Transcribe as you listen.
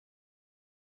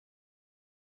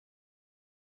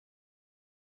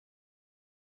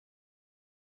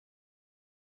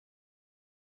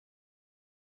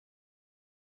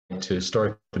To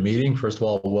start the meeting, first of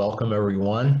all, welcome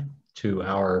everyone to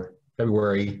our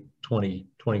February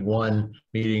 2021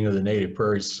 meeting of the Native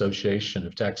Prairies Association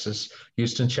of Texas,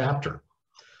 Houston chapter.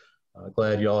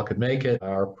 Glad you all could make it.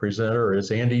 Our presenter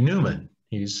is Andy Newman.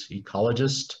 He's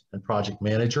ecologist and project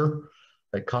manager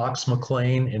at Cox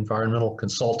McLean Environmental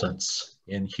Consultants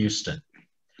in Houston.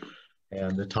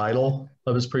 And the title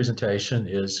of his presentation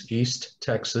is East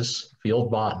Texas Field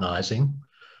Botanizing: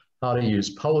 How to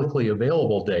Use Publicly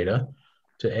Available Data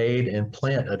to Aid in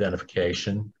Plant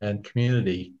Identification and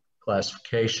Community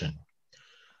Classification.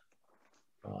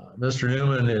 Mr.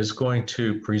 Newman is going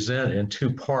to present in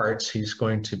two parts. He's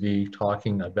going to be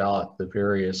talking about the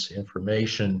various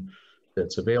information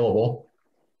that's available,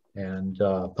 and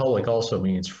public also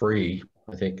means free,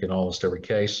 I think, in almost every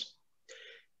case.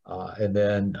 And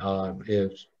then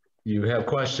if you have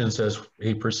questions as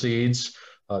he proceeds,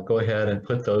 go ahead and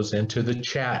put those into the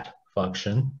chat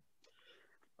function.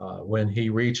 When he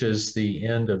reaches the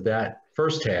end of that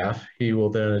first half, he will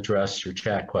then address your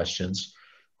chat questions.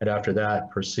 And after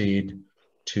that, proceed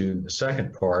to the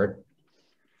second part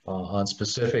on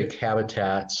specific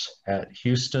habitats at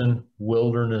Houston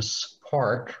Wilderness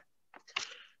Park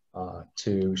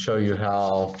to show you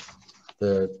how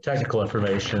the technical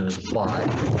information is applied.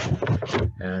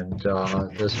 And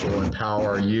this will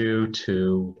empower you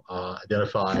to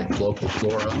identify local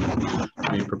flora,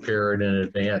 to be prepared in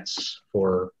advance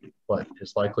for what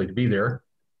is likely to be there,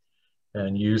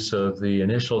 and use of the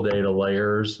initial data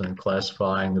layers and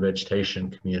classifying the vegetation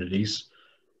communities.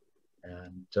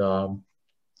 And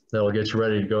that'll get you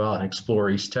ready to go out and explore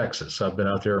East Texas. I've been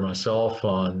out there myself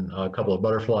on a couple of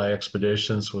butterfly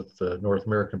expeditions with the North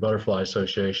American Butterfly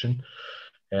Association.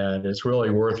 And it's really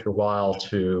worth your while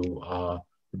to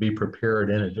be prepared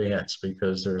in advance,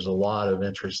 because there's a lot of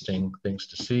interesting things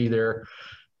to see there,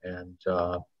 and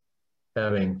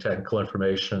having technical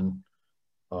information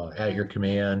at your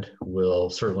command will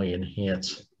certainly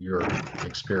enhance your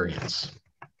experience.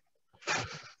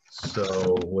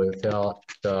 So without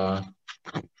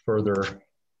further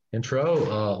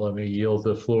intro, let me yield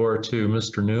the floor to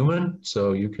Mr. Newman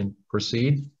so you can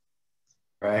proceed.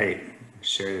 Right.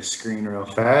 Share the screen real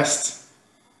fast.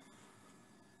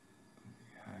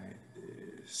 Hide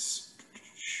this.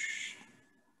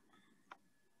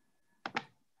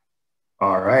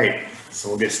 All right, so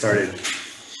we'll get started.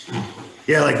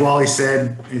 Yeah, like Wally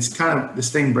said, it's kind of,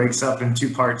 this thing breaks up in two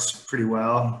parts pretty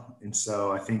well. And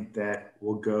so I think that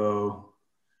we'll go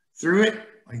through it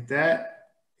like that.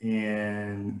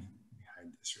 And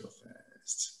hide this real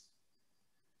fast.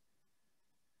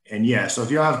 And yeah, so if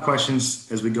you all have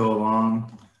questions as we go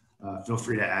along, feel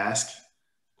free to ask.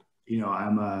 You know,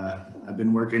 I've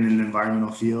been working in the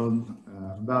environmental field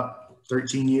about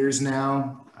 13 years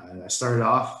now. I started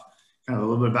off, kind of a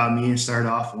little bit about me, I started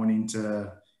off wanting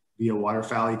to be a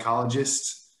waterfowl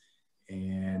ecologist,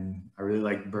 and I really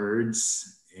like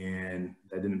birds, and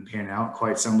that didn't pan out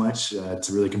quite so much. It's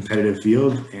a really competitive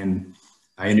field, and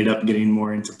I ended up getting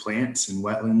more into plants and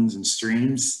wetlands and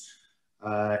streams.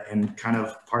 And kind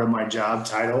of part of my job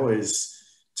title is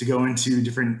to go into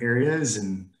different areas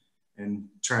and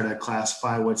try to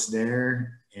classify what's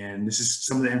there. And this is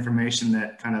some of the information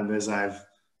that kind of, as I've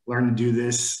learned to do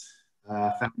this,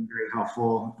 found very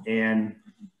helpful. And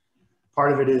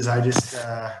part of it is I just,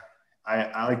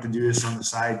 I like to do this on the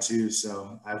side too.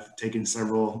 So I've taken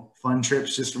several fun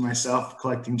trips just for myself,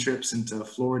 collecting trips into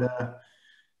Florida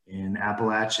and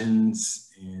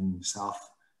Appalachians and South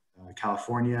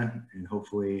California, and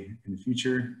hopefully in the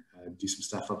future do some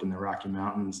stuff up in the Rocky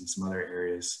Mountains and some other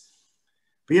areas.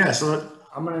 But yeah, so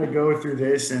I'm going to go through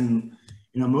this, and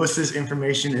you know, most of this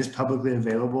information is publicly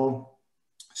available.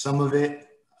 Some of it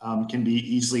can be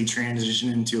easily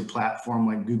transitioned into a platform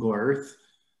like Google Earth,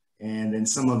 and then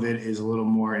some of it is a little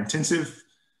more intensive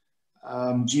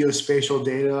geospatial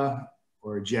data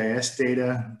or GIS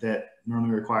data that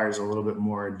normally requires a little bit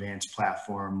more advanced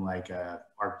platform like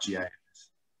ArcGIS.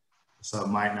 So it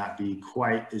might not be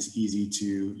quite as easy to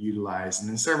utilize. And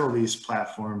then several of these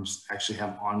platforms actually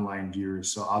have online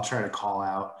viewers. So I'll try to call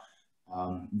out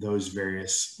those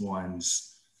various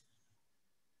ones.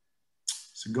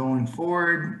 So going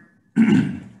forward,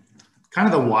 kind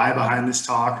of the why behind this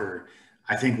talk, or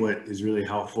I think what is really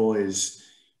helpful is,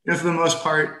 you know, for the most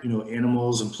part, you know,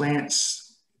 animals and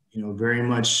plants, you know, very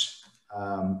much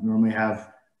normally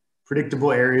have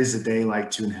predictable areas that they like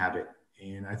to inhabit.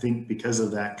 And I think because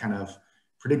of that kind of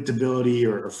predictability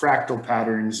or fractal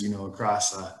patterns, you know,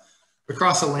 across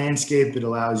a landscape, it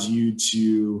allows you to,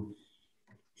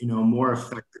 you know, more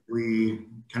effectively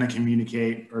kind of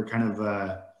communicate or kind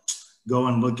of go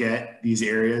and look at these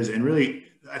areas. And really,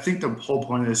 I think the whole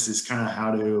point of this is kind of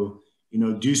how to,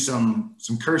 do some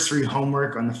cursory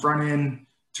homework on the front end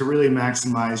to really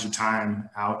maximize your time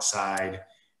outside.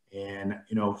 And,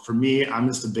 for me, I'm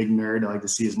just a big nerd. I like to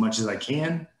see as much as I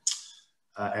can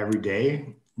every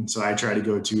day. And so I try to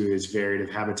go to as varied of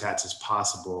habitats as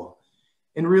possible.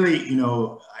 And really,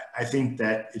 I think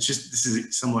that this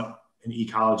is somewhat an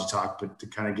ecology talk, but to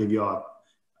kind of give you all,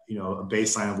 a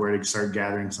baseline of where to start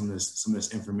gathering some of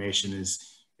this information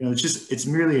is, it's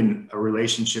merely a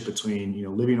relationship between,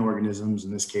 living organisms.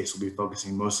 In this case, we'll be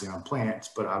focusing mostly on plants,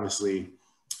 but obviously,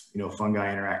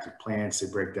 fungi interact with plants.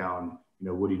 They break down,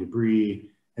 woody debris.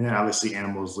 And then obviously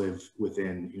animals live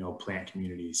within, plant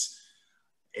communities.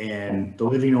 And the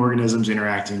living organisms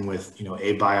interacting with,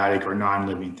 abiotic or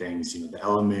non-living things, the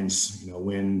elements,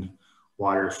 wind,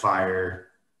 water, fire,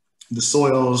 the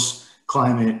soils,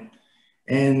 climate.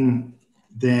 And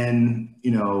then,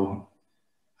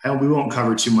 we won't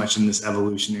cover too much in this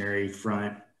evolutionary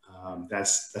front.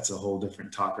 That's a whole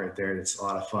different talk right there. It's a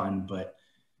lot of fun, but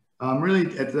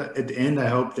really at the end, I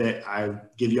hope that I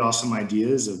give you all some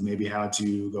ideas of maybe how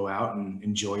to go out and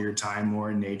enjoy your time more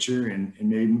in nature and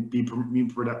maybe be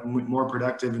more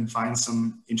productive and find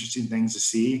some interesting things to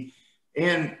see,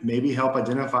 and maybe help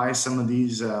identify some of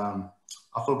these.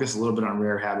 I'll focus a little bit on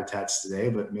rare habitats today,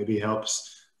 but maybe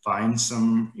helps find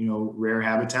some, rare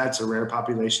habitats or rare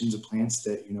populations of plants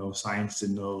that, science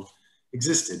didn't know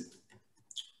existed.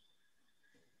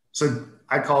 So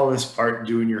I call this part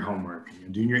doing your homework,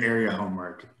 doing your area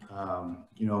homework.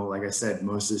 Like I said,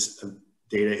 most of this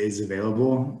data is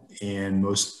available and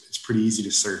it's pretty easy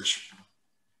to search.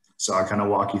 So I'll kind of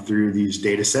walk you through these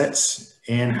data sets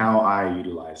and how I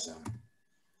utilize them.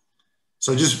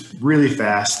 So just really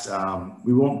fast,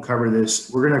 we won't cover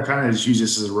this. We're gonna kind of just use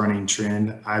this as a running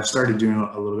trend. I've started doing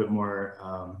a little bit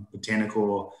more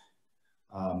botanical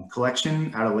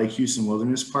collection out of Lake Houston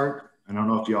Wilderness Park. I don't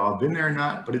know if y'all have been there or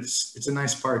not, but it's a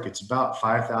nice park. It's about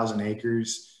 5,000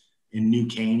 acres in New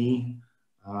Caney.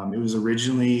 It was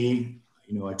originally,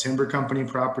 a timber company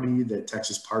property that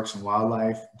Texas Parks and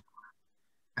Wildlife,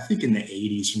 I think in the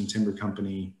 80s from the timber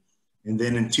company. And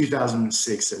then in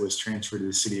 2006, it was transferred to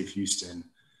the city of Houston.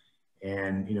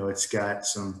 And, it's got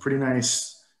some pretty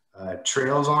nice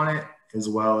trails on it, as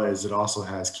well as it also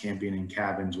has camping and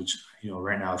cabins, which,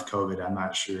 right now with COVID, I'm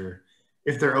not sure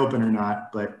if they're open or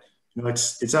not, but,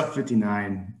 it's up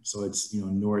 59. So it's,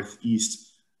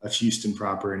 northeast of Houston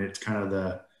proper. And it's kind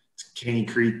of Caney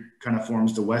Creek kind of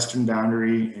forms the western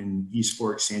boundary, and East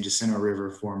Fork San Jacinto River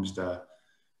forms the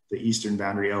eastern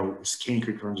boundary. Caney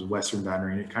Creek forms the western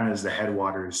boundary, and it kind of is the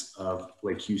headwaters of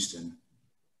Lake Houston.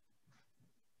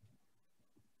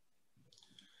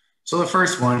 So the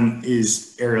first one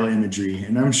is aerial imagery.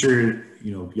 And I'm sure,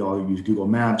 y'all use Google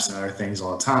Maps and other things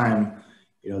all the time.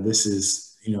 This is,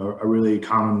 a really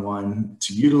common one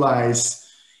to utilize.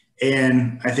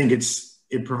 And I think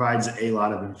it provides a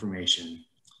lot of information.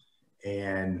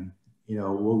 And,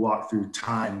 we'll walk through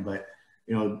time, but,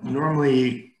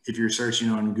 normally if you're searching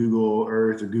on Google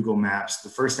Earth or Google Maps, the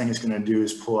first thing it's going to do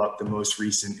is pull up the most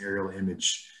recent aerial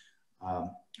image. And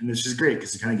this is great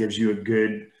because it kind of gives you a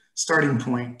good starting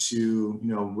point to,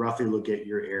 roughly look at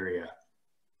your area.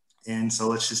 And so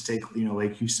let's just take,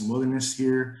 Lake Houston Wilderness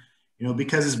here,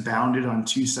 because it's bounded on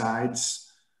two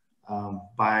sides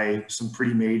by some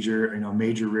pretty major,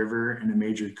 major river and a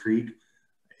major creek.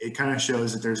 It kind of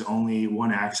shows that there's only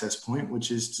one access point,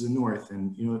 which is to the north.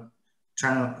 And,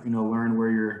 trying to, learn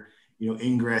where your,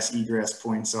 ingress, egress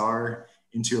points are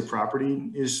into a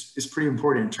property is pretty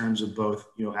important in terms of both,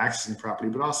 accessing property,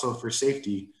 but also for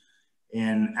safety.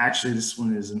 And actually this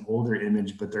one is an older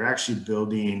image, but they're actually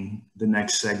building the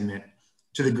next segment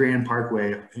to the Grand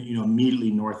Parkway,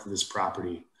 immediately north of this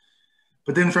property.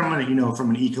 But then from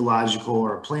an ecological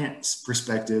or a plant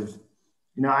perspective,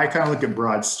 I kind of look at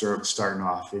broad starting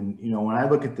off. And, when I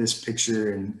look at this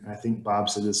picture, and I think Bob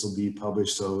said this will be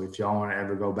published, so if y'all want to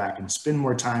ever go back and spend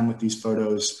more time with these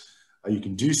photos, you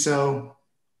can do so.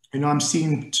 I'm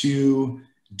seeing two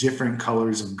different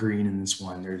colors of green in this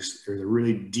one. There's a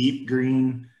really deep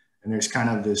green, and there's kind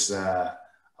of this a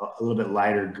little bit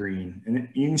lighter green. And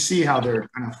you can see how they're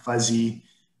kind of fuzzy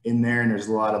in there, and there's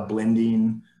a lot of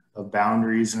blending of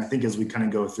boundaries. And I think as we kind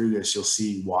of go through this, you'll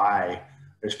see why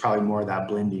there's probably more of that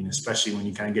blending, especially when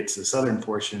you kind of get to the southern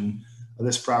portion of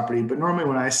this property. But normally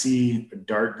when I see a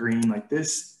dark green like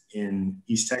this in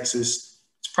East Texas,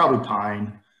 it's probably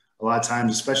pine. A lot of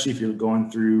times, especially if you're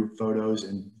going through photos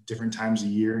in different times of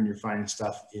year and you're finding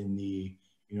stuff in the,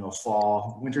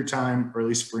 fall, winter time,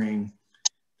 early spring.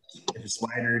 If it's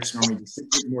lighter, it's normally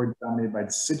more dominated by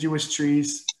deciduous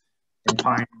trees, and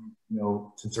pine,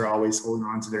 since they're always holding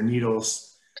on to their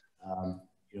needles,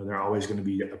 they're always going to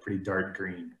be a pretty dark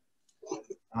green.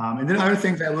 And then other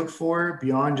things I look for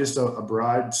beyond just a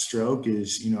broad stroke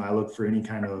is, you know, I look for any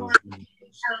kind of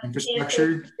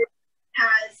infrastructure.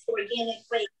 Has organic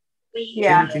waste.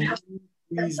 Yeah. Can you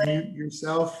please mute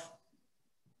yourself?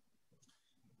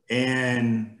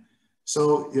 And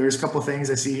so there's a couple of things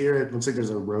I see here. It looks like there's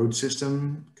a road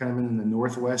system kind of in the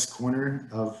northwest corner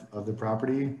of the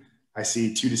property. I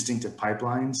see two distinctive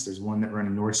pipelines. There's one that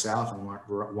running north-south and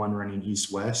one running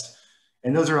east-west.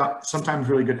 And those are sometimes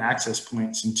really good access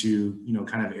points into, you know,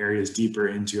 kind of areas deeper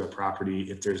into a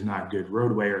property if there's not good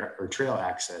roadway or trail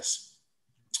access.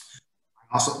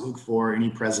 I also look for any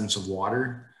presence of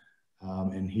water.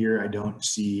 And here I don't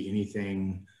see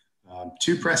anything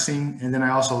too pressing. And then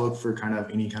I also look for kind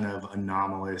of any kind of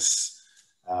anomalous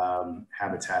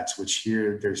habitats, which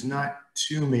here there's not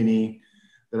too many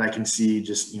that I can see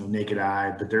just, you know, naked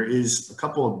eye, but there is a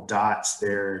couple of dots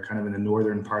there kind of in the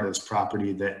northern part of this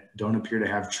property that don't appear to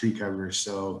have tree cover.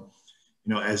 So,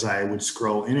 you know, as I would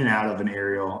scroll in and out of an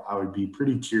aerial, I would be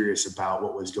pretty curious about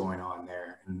what was going on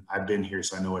there. And I've been here,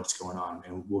 so I know what's going on,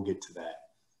 and we'll get to that.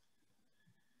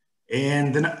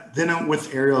 And then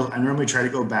with aerials, I normally try to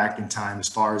go back in time as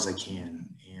far as I can.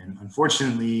 And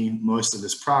unfortunately, most of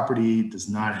this property does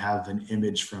not have an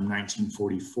image from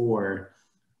 1944,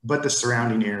 but the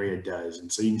surrounding area does.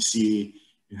 And so you can see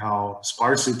how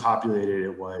sparsely populated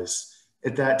it was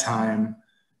at that time.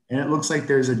 And it looks like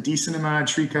there's a decent amount of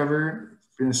tree cover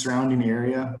in the surrounding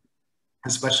area,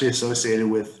 especially associated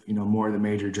with, you know, more of the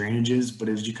major drainages. But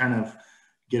as you kind of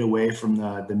get away from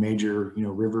the major, you know,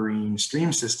 riverine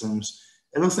stream systems,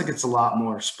 it looks like it's a lot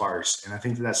more sparse. And I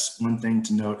think that's one thing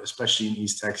to note, especially in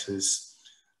East Texas,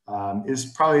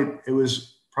 it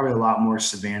was probably a lot more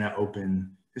savanna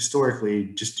open historically,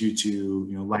 just due to,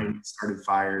 you know, lightning started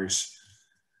fires.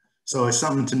 So it's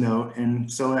something to note. And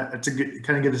so it's a good,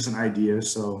 kind of gives us an idea.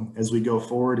 So as we go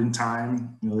forward in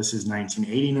time, you know, this is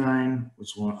 1989,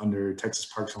 which was under Texas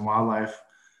Parks and Wildlife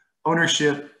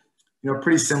ownership, you know,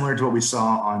 pretty similar to what we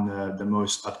saw on the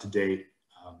most up-to-date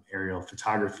aerial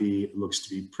photography. It looks to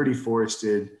be pretty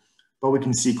forested, but we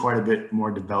can see quite a bit more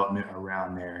development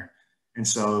around there. And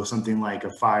so something like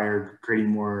a fire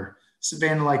creating more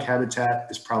savanna-like habitat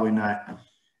is probably not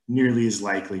nearly as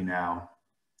likely now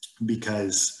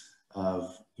because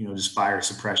of, you know, just fire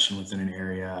suppression within an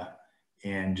area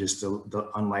and just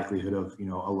the unlikelihood of, you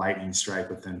know, a lightning strike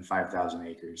within 5,000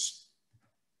 acres.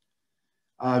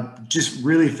 Just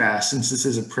really fast, since this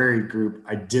is a prairie group,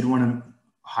 I did want to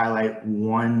highlight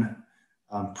one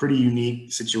pretty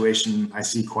unique situation I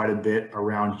see quite a bit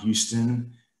around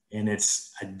Houston, and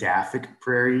it's edaphic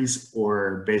prairies,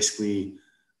 or basically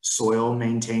soil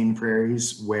maintained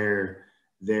prairies, where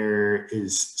there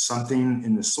is something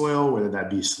in the soil, whether that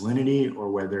be salinity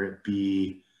or whether it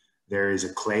be there is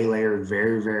a clay layer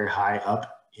very, very high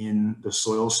up in the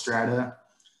soil strata,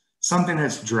 something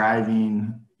that's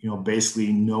driving, you know,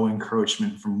 basically no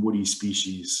encroachment from woody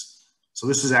species. So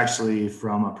this is actually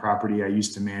from a property I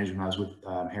used to manage when I was with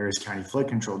Harris County Flood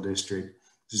Control District.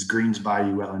 This is Greens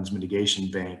Bayou Wetlands Mitigation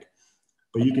Bank.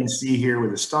 But you can see here where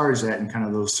the stars at and kind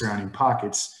of those surrounding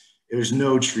pockets, there's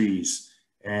no trees.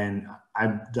 And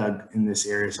I've dug in this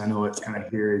area, so I know what's kind of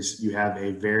here is you have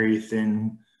a very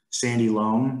thin sandy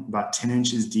loam, about 10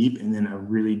 inches deep, and then a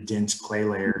really dense clay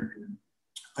layer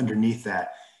underneath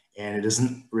that. And it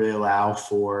doesn't really allow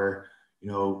for, you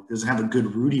know, doesn't have a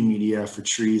good rooting media for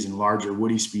trees and larger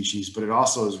woody species, but it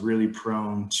also is really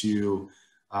prone to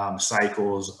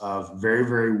cycles of very,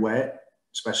 very wet,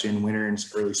 especially in winter and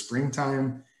early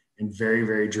springtime, and very,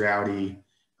 very droughty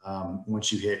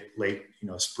once you hit late, you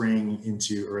know, spring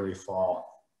into early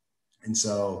fall. And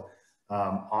so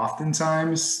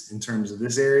oftentimes in terms of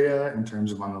this area, in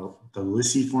terms of on the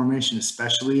Lissy Formation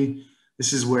especially,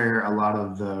 this is where a lot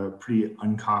of the pretty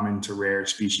uncommon to rare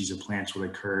species of plants will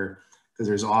occur, because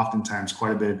there's oftentimes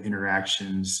quite a bit of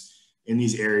interactions in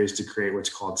these areas to create what's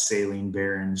called saline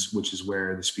barrens, which is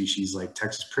where the species like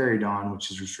Texas prairie dawn,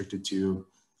 which is restricted to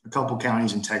a couple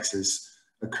counties in Texas,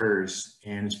 occurs.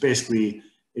 And it's basically,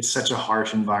 it's such a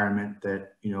harsh environment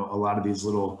that, you know, a lot of these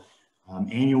little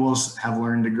annuals have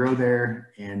learned to grow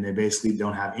there, and they basically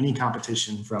don't have any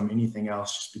competition from anything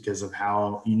else just because of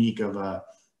how unique of a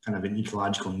kind of an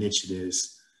ecological niche it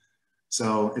is.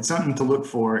 So it's something to look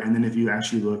for. And then if you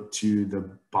actually look to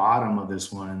the bottom of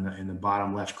this one, in the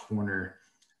bottom left corner,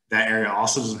 that area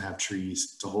also doesn't have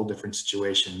trees. It's a whole different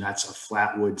situation. That's a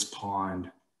flatwoods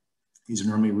pond. These are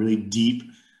normally really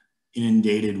deep,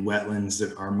 inundated wetlands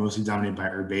that are mostly dominated by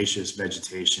herbaceous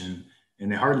vegetation,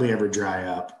 and they hardly ever dry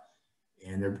up.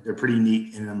 And they're pretty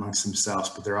neat in and amongst themselves,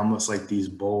 but they're almost like these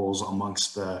bowls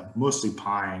amongst the mostly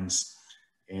pines,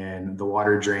 and the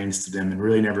water drains to them and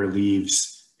really never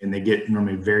leaves. and they get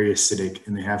normally very acidic,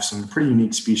 and they have some pretty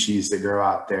unique species that grow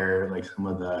out there, like some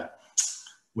of the,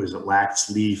 lax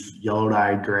leaf,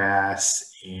 yellow-eyed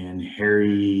grass, and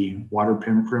hairy water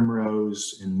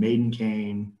primrose, and maiden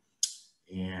cane,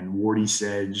 and warty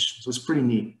sedge. So it's pretty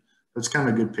neat. That's kind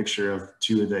of a good picture of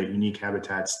two of the unique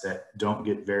habitats that don't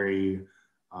get very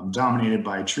dominated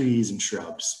by trees and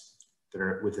shrubs that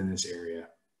are within this area.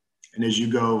 And as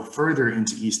you go further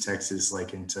into East Texas,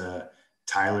 like into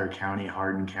Tyler County,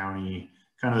 Hardin County,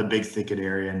 kind of the big thicket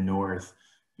area north,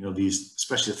 these,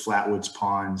 especially the flatwoods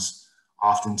ponds,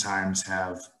 oftentimes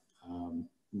have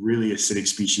really acidic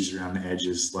species around the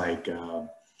edges, like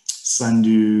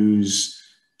sundews,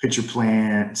 pitcher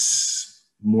plants,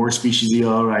 more species of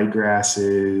yellow-eyed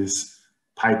grasses,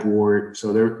 pipewort.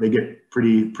 So they get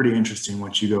pretty interesting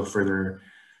once you go further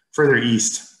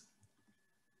east.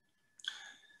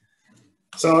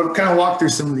 So I'll kind of walk through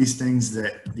some of these things,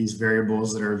 these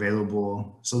variables that are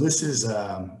available. So this is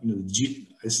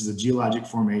this is a geologic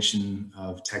formation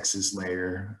of Texas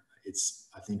layer. It's,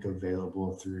 I think,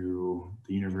 available through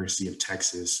the University of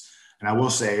Texas. And I will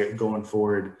say, going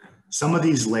forward, some of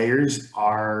these layers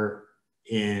are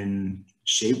in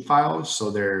shape files, so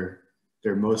they're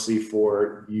mostly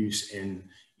for use in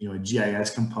a GIS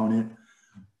component,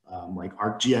 like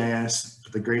ArcGIS.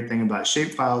 But the great thing about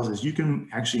shape files is you can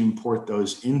actually import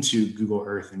those into Google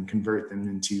Earth and convert them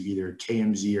into either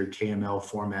KMZ or KML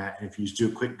format. And if you just do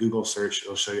a quick Google search,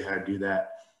 it'll show you how to do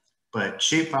that. But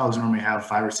shape files normally have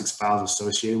 5 or 6 files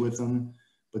associated with them,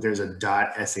 but there's a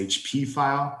 .shp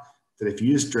file that if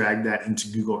you just drag that into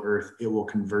Google Earth, it will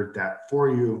convert that for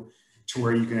you to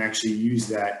where you can actually use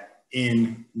that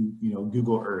in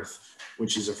Google Earth,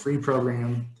 which is a free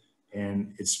program,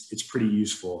 and it's pretty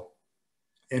useful.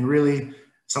 And really,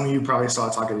 some of you probably saw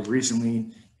talking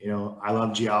recently, I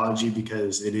love geology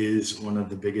because it is one of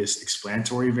the biggest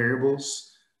explanatory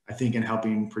variables, I think, in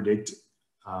helping predict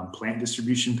plant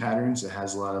distribution patterns. It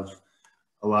has a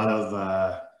lot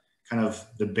of kind of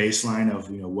the baseline of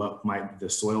what might the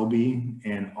soil be,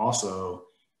 and also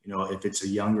if it's a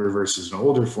younger versus an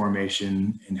older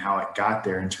formation and how it got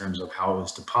there in terms of how it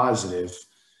was depositive.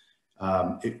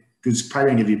 It's probably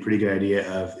gonna give you a pretty good idea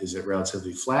of, is it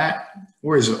relatively flat,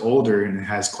 or is it older and it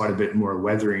has quite a bit more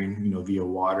weathering via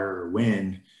water or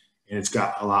wind, and it's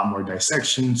got a lot more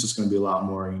dissection, so it's going to be a lot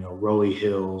more rolly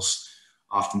hills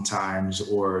oftentimes,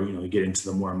 or you get into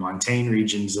the more montane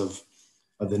regions of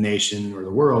the nation or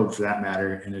the world for that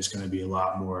matter, and it's going to be a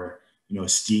lot more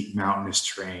steep mountainous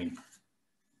terrain.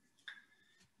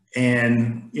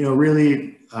 And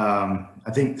really,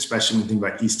 I think especially when you think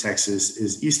about East Texas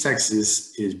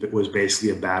was basically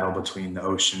a battle between the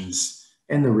oceans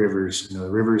and the rivers. The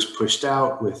rivers pushed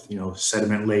out with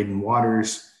sediment laden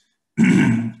waters,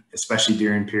 especially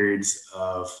during periods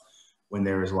of when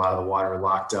there was a lot of the water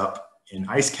locked up in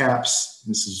ice caps.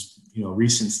 This is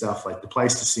recent stuff like the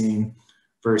Pleistocene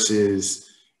versus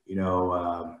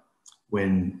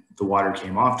when the water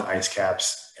came off the ice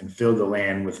caps and filled the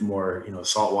land with more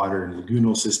saltwater and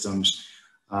lagoonal systems.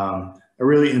 It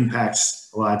really impacts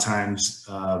a lot of times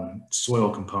soil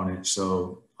components.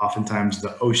 So oftentimes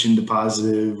the ocean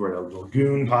depositive or the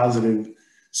lagoon positive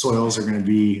soils are going to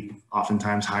be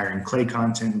oftentimes higher in clay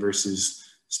content versus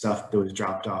stuff that was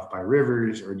dropped off by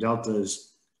rivers or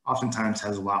deltas oftentimes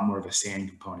has a lot more of a sand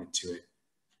component to it.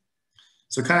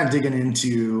 So kind of digging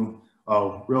into,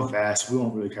 real fast, we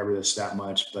won't really cover this that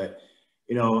much, but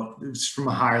it's from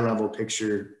a higher level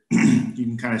picture, you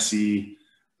can kind of see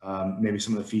maybe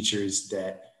some of the features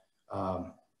that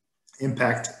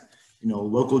impact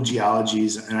local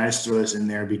geologies. And I just throw this in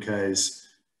there because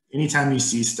anytime you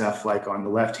see stuff like on the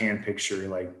left hand picture,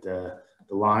 like the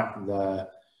Llano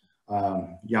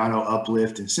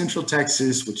uplift in Central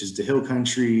Texas, which is the hill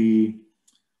country,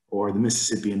 or the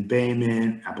Mississippi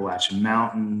embayment, Appalachian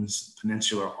Mountains,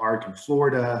 Peninsular Arc in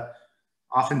Florida,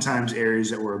 oftentimes areas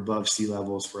that were above sea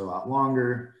levels for a lot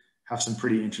longer, have some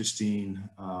pretty interesting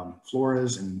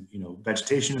floras and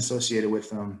vegetation associated with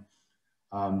them,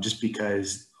 just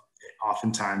because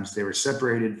oftentimes they were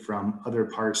separated from other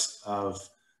parts of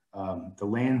the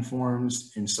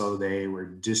landforms, and so they were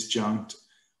disjunct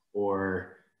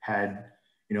or had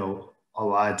a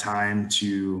lot of time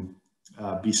to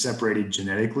be separated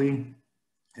genetically,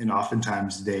 and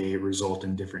oftentimes they result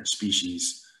in different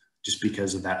species just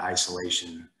because of that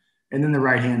isolation. And then the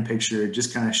right-hand picture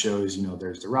just kind of shows,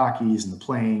 there's the Rockies and the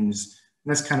plains, and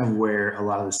that's kind of where a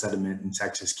lot of the sediment in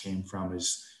Texas came from,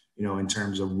 is, in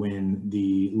terms of when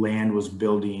the land was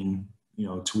building,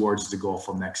 towards the Gulf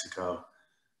of Mexico.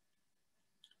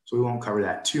 So we won't cover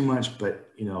that too much, but,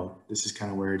 this is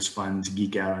kind of where it's fun to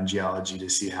geek out on geology to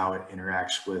see how it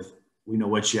interacts with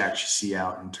what you actually see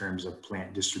out in terms of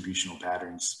plant distributional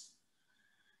patterns.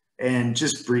 And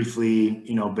just briefly,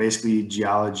 basically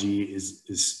geology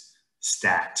is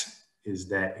stacked, is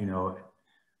that,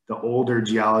 the older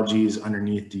geology is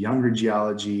underneath the younger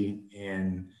geology,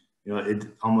 and, it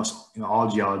almost, all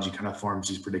geology kind of forms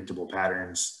these predictable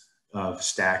patterns of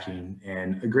stacking.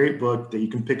 And a great book that you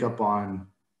can pick up on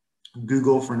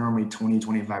Google for normally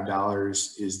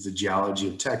 $25 is The Geology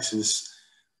of Texas,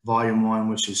 Volume 1,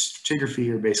 which is stratigraphy,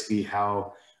 or basically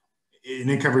how, and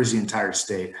it covers the entire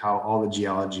state, how all the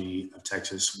geology of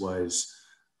Texas was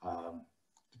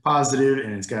deposited,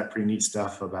 and it's got pretty neat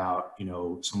stuff about,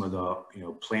 some of the,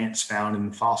 plants found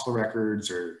in fossil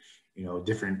records, or,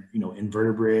 different,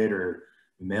 invertebrate or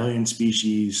mammalian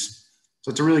species.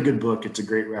 So it's a really good book. It's a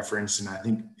great reference. And I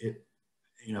think it,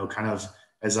 kind of,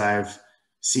 as I've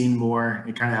seen more,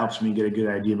 it kind of helps me get a good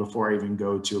idea before I even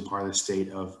go to a part of the state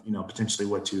of, potentially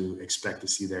what to expect to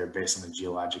see there based on a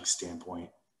geologic standpoint.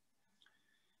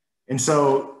 And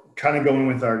so kind of going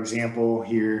with our example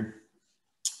here,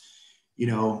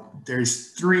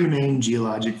 there's 3 main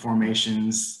geologic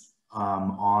formations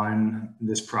on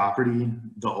this property,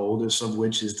 the oldest of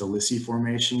which is the Lissy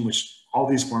Formation, which all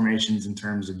these formations in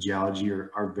terms of geology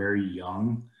are very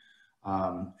young.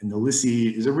 And the Lissy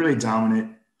is a really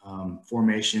dominant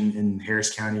formation in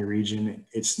Harris County region.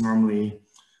 It's normally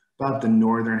about the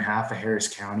northern half of Harris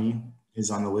County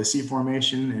is on the Lissy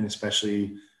Formation, and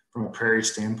especially from a prairie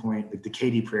standpoint, like the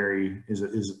Katy Prairie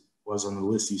was on the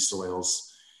Lissy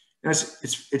soils.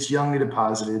 It's youngly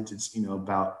deposited. It's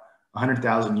about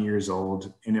 100,000 years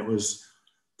old, and it was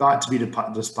thought to be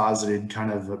deposited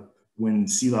kind of when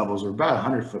sea levels were about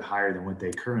 100 foot higher than what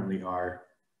they currently are.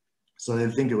 So I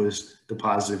think it was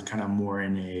deposited kind of more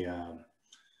in a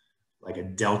like a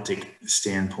deltic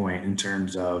standpoint in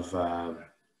terms of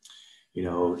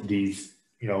these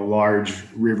large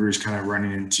rivers kind of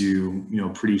running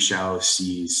into pretty shallow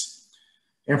seas.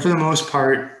 And for the most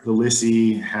part, the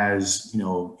Lissy has,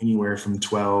 anywhere from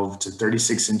 12 to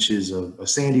 36 inches of a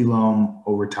sandy loam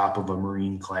over top of a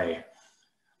marine clay.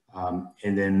 And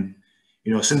then,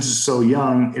 since it's so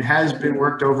young, it has been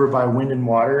worked over by wind and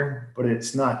water, but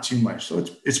it's not too much. So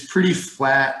it's pretty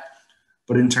flat,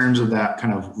 but in terms of that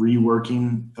kind of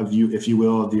reworking of if you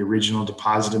will, of the original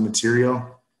deposited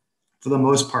material, for the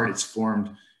most part, it's formed,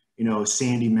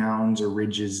 sandy mounds or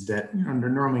ridges that, they're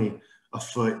normally a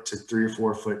foot to 3 or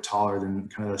 4 foot taller than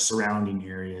kind of the surrounding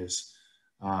areas.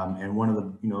 And one of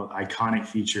the, iconic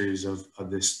features of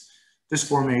this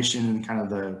formation and kind of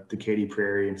the Katy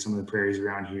Prairie and some of the prairies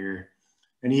around here,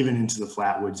 and even into the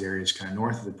flatwoods areas kind of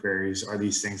north of the prairies, are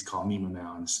these things called Newman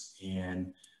mounds.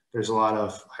 And there's a lot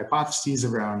of hypotheses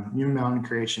around Newman mound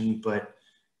creation, but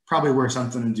probably were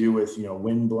something to do with,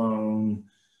 wind-blown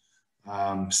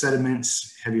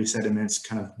sediments, heavy sediments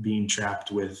kind of being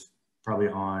trapped with probably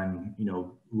on,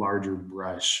 larger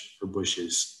brush or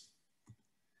bushes.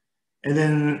 And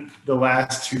then the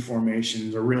last 2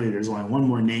 formations, or really there's only one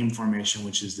more named formation,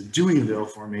 which is the Deweyville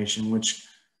Formation, which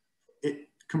it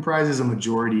comprises a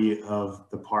majority of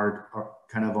the part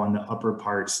kind of on the upper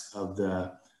parts of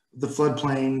the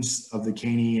floodplains of the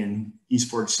Caney and East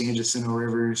Fork San Jacinto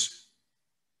rivers.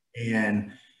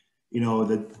 And,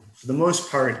 for the most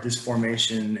part, this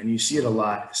formation, and you see it a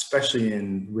lot, especially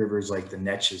in rivers like the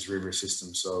Neches River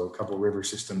system, so a couple of river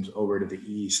systems over to the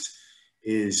east,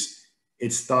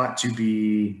 it's thought to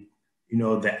be,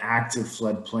 the active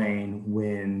floodplain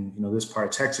when, this part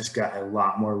of Texas got a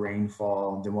lot more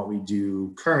rainfall than what we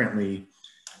do currently.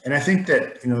 And I think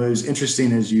that, it was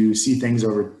interesting as you see things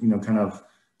over, kind of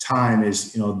time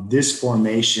is, this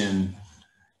formation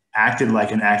acted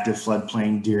like an active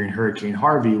floodplain during Hurricane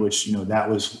Harvey, which, that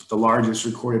was the largest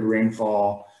recorded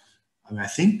rainfall, I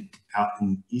think out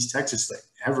in East Texas, like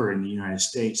ever in the United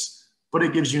States. But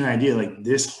it gives you an idea, like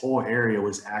this whole area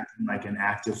was acting like an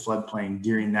active floodplain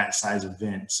during that size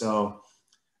event. So,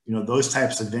 those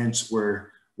types of events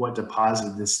were what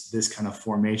deposited this kind of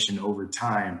formation over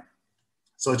time.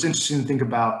 So it's interesting to think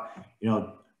about,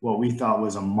 what we thought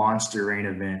was a monster rain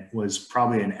event was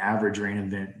probably an average rain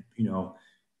event,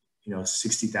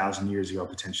 60,000 years ago,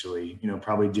 potentially,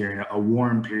 probably during a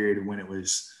warm period when it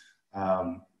was,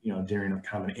 during a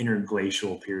kind of an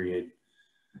interglacial period.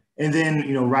 And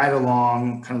then, right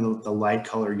along kind of the light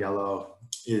color yellow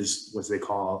is what they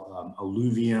call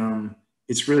alluvium.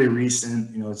 It's really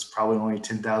recent, it's probably only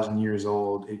 10,000 years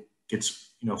old. It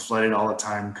gets, flooded all the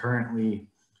time currently,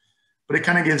 but it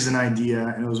kind of gives an idea.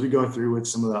 And as we go through with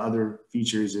some of the other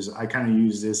features is I kind of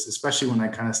use this, especially when I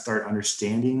kind of start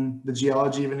understanding the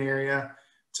geology of an area,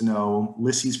 to know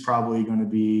Lissy's probably going to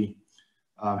be,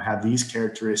 have these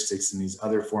characteristics, and these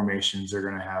other formations are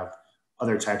going to have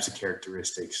other types of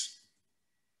characteristics.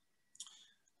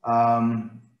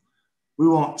 We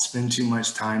won't spend too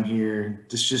much time here.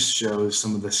 This just shows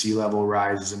some of the sea level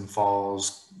rises and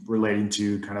falls relating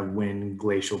to kind of when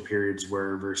glacial periods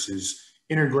were versus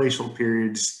interglacial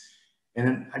periods. And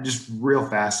then I just real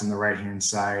fast on the right-hand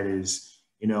side is,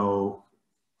 you know,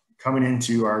 coming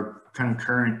into our kind of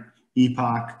current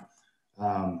epoch,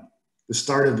 the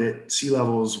start of it, sea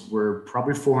levels were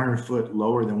probably 400 foot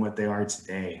lower than what they are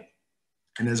today.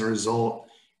 And as a result,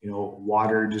 you know,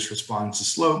 water just responds to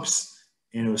slopes,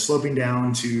 and it was sloping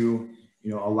down to,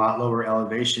 you know, a lot lower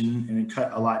elevation, and it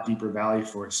cut a lot deeper valley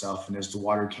for itself. And as the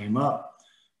water came up,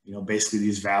 you know, basically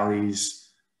these valleys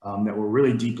that were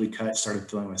really deeply cut started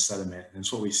filling with sediment. And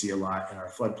it's what we see a lot in our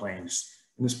floodplains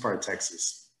in this part of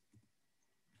Texas.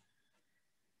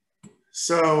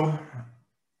 So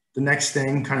the next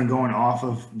thing, kind of going off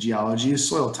of geology, is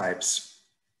soil types.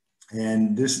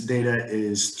 And this data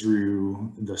is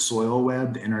through the soil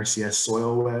web, the NRCS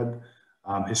soil web.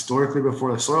 Historically,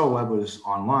 before the soil web was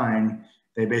online,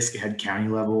 they basically had county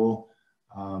level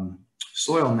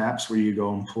soil maps where you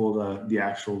go and pull the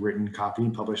actual written copy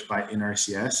published by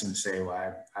NRCS and say,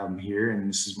 well, I'm here and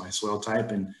this is my soil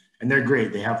type. And they're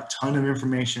great. They have a ton of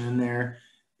information in there.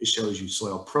 It shows you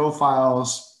soil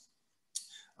profiles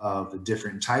of the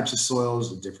different types of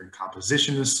soils, the different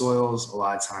composition of soils. A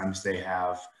lot of times they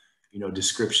have, you know,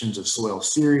 descriptions of soil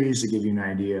series to give you an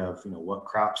idea of, you know, what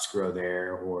crops grow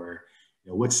there, or,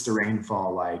 you know, what's the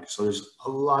rainfall like. So there's a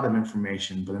lot of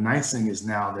information. But the nice thing is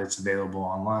now that it's available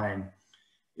online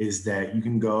is that you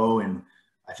can go, and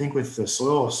I think with the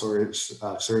soil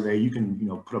survey, you can, you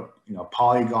know, put up, you know,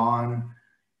 polygon,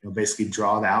 you know, basically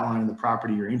draw the outline of the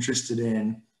property you're interested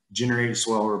in, generate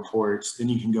soil reports. Then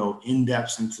you can go in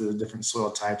depth into the different soil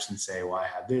types and say, well, I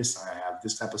have this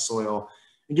type of soil.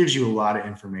 It gives you a lot of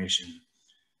information.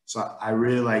 So I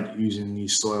really like using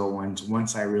these soil ones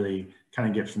once I really kind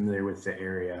of get familiar with the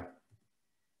area.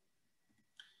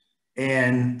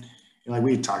 And, you know, like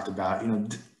we talked about, you know,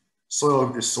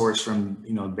 soil is sourced from,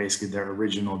 you know, basically the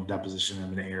original deposition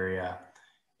of an area.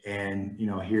 And, you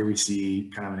know, here we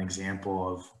see kind of an example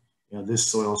of, you know, this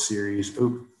soil series.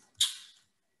 Oop,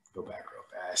 go back real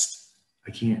fast.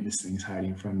 I can't, this thing's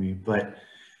hiding from me. But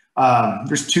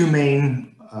there's two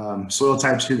main soil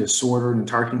types here, the Sorter and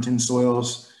the Tarkington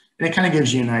soils. And it kind of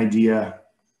gives you an idea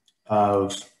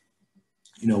of,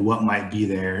 you know, what might be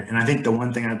there. And I think the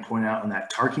one thing I'd point out on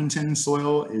that Tarkington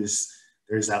soil is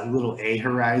there's that little A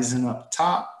horizon up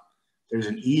top. There's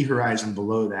an E horizon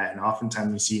below that. And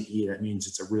oftentimes you see an E, that means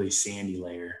it's a really sandy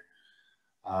layer.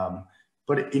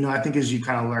 But, you know, I think as you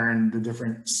kind of learn the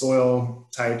different soil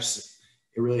types,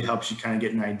 it really helps you kind of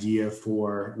get an idea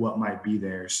for what might be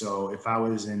there. So if I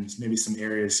was in maybe some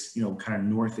areas, you know, kind of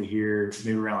north of here,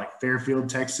 maybe around like Fairfield,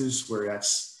 Texas, where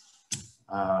that's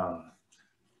a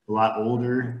lot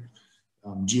older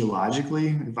geologically,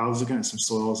 if I was looking at some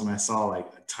soils and I saw like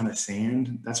a ton of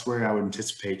sand, that's where I would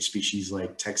anticipate species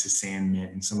like Texas sand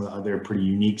mint and some of the other pretty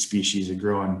unique species that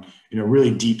grow in, you know,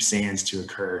 really deep sands to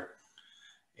occur.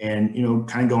 And, you know,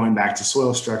 kind of going back to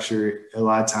soil structure, a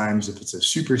lot of times if it's a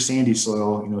super sandy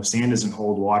soil, you know, sand doesn't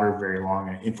hold water very long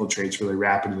and it infiltrates really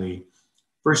rapidly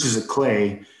versus a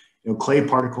clay. You know, clay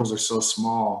particles are so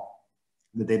small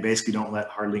that they basically don't let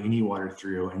hardly any water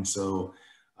through. And so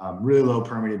really low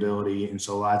permeability. And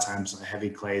so a lot of times a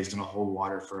heavy clay is going to hold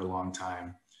water for a long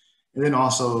time. And then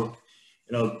also,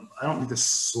 you know, I don't think the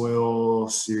soil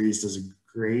series does a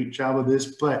great job of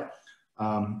this, but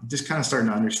just kind of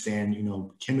starting to understand, you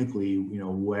know, chemically, you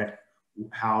know,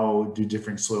 how do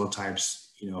different soil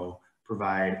types, you know,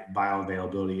 provide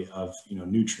bioavailability of, you know,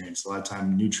 nutrients. A lot of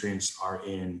time nutrients are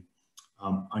in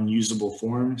unusable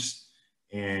forms,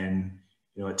 and,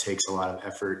 you know, it takes a lot of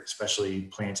effort, especially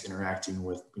plants interacting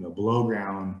with, you know, below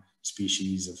ground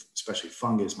species of especially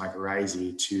fungus,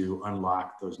 mycorrhizae, to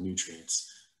unlock those nutrients.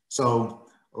 So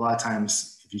a lot of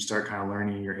times, if you start kind of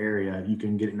learning in your area, you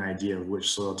can get an idea of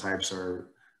which soil types are,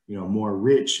 you know, more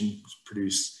rich and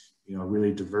produce, you know,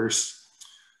 really diverse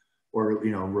or,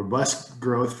 you know, robust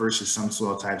growth versus some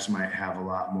soil types might have a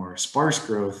lot more sparse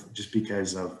growth just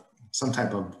because of some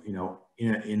type of, you know,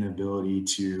 inability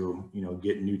to, you know,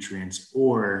 get nutrients,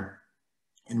 or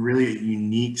in really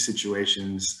unique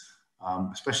situations,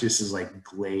 especially this is like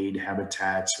glade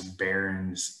habitats or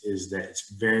barrens, is that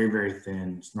it's very, very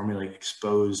thin. It's normally like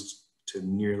exposed to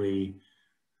nearly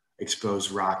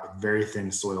exposed rock with very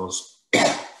thin soils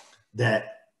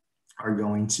that are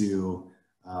going to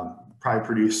probably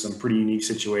produce some pretty unique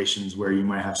situations where you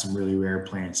might have some really rare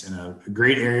plants. And a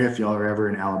great area, if y'all are ever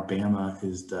in Alabama,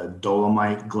 is the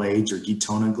Dolomite glades or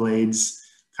Gitona glades,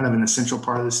 kind of in the central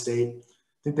part of the state.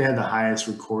 think they had the highest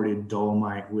recorded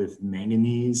dolomite with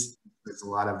manganese. There's a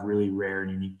lot of really rare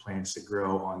and unique plants that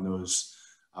grow on those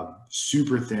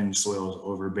super thin soils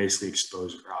over basically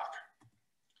exposed rock.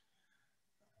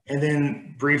 And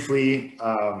then briefly,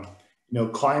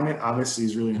 climate obviously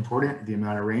is really important. The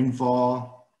amount of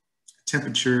rainfall,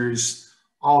 temperatures,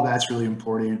 all that's really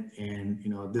important. And,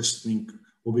 this link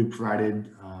will be provided.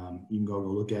 You can go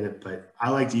look at it, but I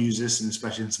like to use this, and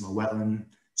especially since I'm a wetland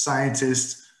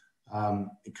scientist,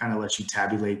 it kind of lets you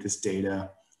tabulate this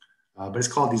data. But it's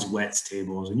called these WETS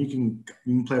tables, and you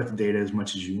can play with the data as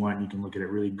much as you want. You can look at it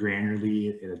really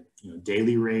granularly at a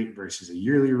daily rate versus a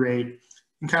yearly rate,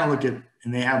 and kind of look at,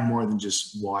 and they have more than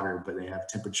just water, but they have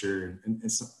temperature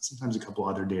and sometimes a couple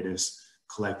other data is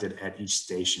collected at each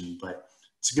station. But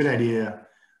it's a good idea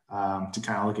to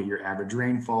kind of look at your average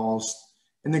rainfalls.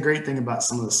 And the great thing about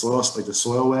some of the soils, like the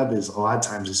soil web, is a lot of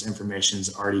times this information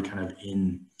is already kind of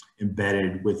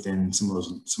embedded within some of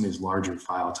these larger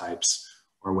file types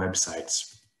or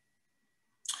websites.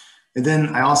 And then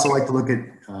I also like to look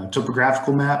at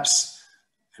topographical maps,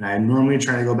 and I normally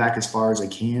try to go back as far as I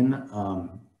can.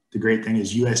 The great thing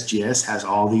is USGS has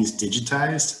all these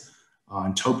digitized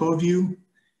on TopoView,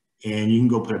 and you can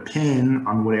go put a pin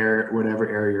on whatever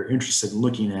area you're interested in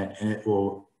looking at, and it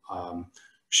will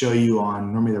show you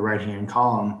on normally the right-hand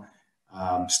column,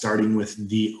 starting with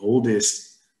the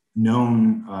oldest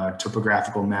known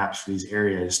topographical maps for these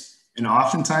areas. And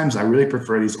oftentimes I really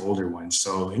prefer these older ones.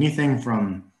 So anything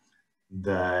from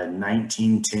the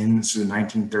 1910s to the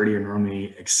 1930 are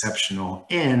normally exceptional.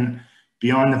 And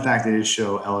beyond the fact that they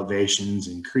show elevations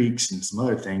and creeks and some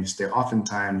other things, they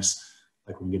oftentimes,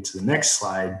 like when we get to the next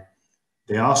slide,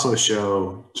 they also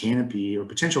show canopy or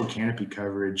potential canopy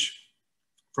coverage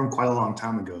from quite a long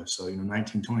time ago. So,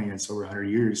 1920, that's over 100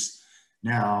 years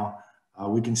now.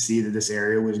 We can see that this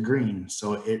area was green.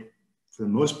 So it, for the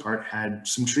most part, had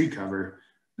some tree cover.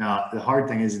 Now, the hard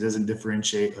thing is it doesn't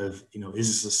differentiate of, is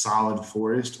this a solid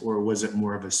forest or was it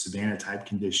more of a savanna type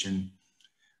condition?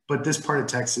 But this part of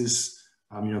Texas,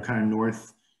 kind of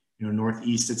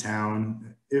northeast of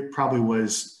town, it probably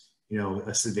was,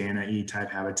 a savanna-y type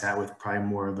habitat with probably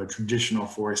more of a traditional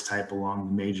forest type along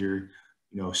the major,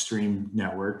 stream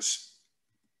networks,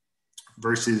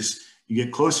 versus you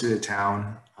get closer to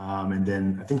town. And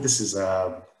then I think this is,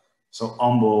 so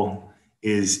Humble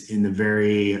is in the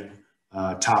very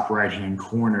top right-hand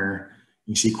corner.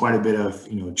 You see quite a bit of,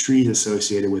 trees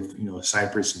associated with,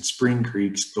 cypress and spring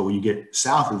creeks. But when you get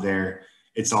south of there,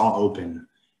 it's all open.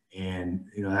 And,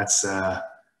 that's,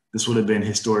 this would have been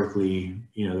historically,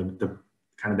 the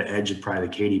kind of the edge of probably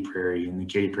the Katy Prairie, and the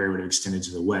Katy Prairie would have extended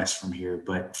to the west from here.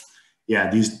 But yeah,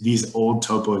 these old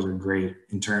topos are great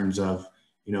in terms of,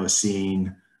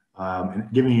 seeing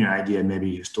and giving you an idea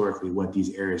maybe historically what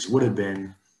these areas would have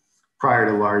been prior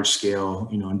to large scale,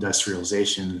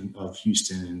 industrialization of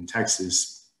Houston and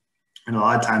Texas. And a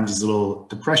lot of times these little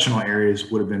depressional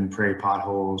areas would have been prairie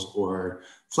potholes or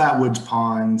flatwoods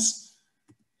ponds.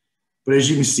 But as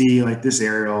you can see, like this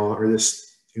aerial or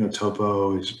this,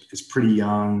 topo is pretty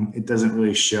young. It doesn't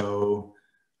really show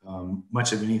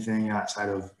much of anything outside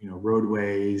of,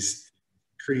 roadways,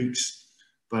 creeks.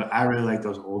 But I really like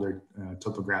those older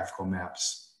topographical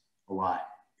maps a lot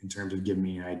in terms of giving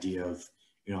me an idea of,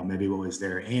 maybe what was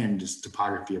there and just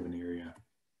topography of an area.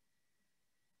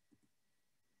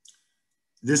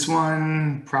 This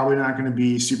one, probably not going to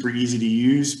be super easy to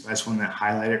use. I just want to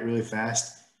highlight it really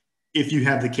fast. If you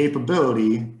have the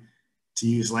capability to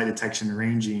use light detection and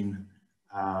ranging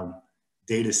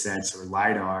data sets or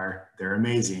LiDAR, they're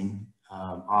amazing.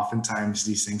 Oftentimes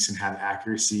these things can have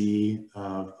accuracy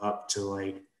of up to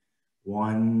like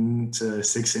 1 to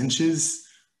 6 inches,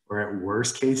 or at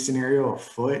worst case scenario, a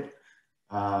foot.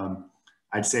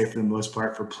 I'd say for the most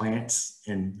part for plants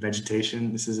and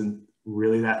vegetation, this isn't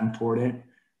really that important,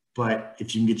 but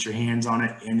if you can get your hands on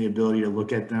it and the ability to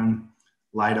look at them,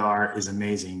 LiDAR is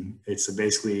amazing. It's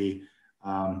basically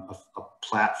a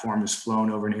platform is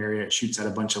flown over an area. It shoots out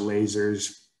a bunch of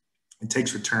lasers. It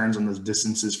takes returns on those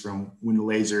distances from when the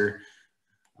laser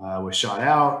was shot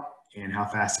out and how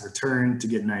fast it returned to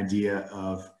get an idea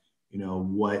of,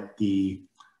 what the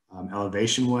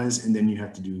elevation was. And then you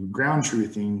have to do ground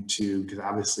truthing because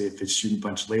obviously if it's shooting a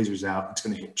bunch of lasers out, it's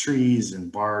going to hit trees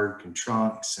and bark and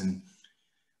trunks. And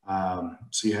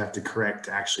so you have to correct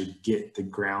to actually get the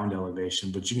ground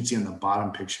elevation. But you can see on the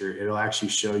bottom picture, it'll actually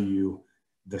show you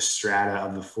the strata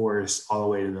of the forest all the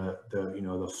way to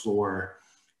the floor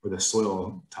or the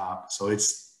soil top. So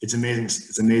it's amazing.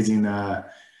 It's amazing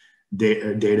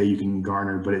data you can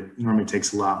garner, but it normally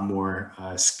takes a lot more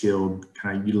skilled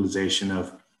kind of utilization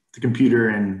of the computer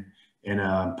and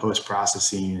and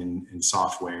post-processing and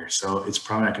software. So it's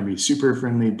probably not going to be super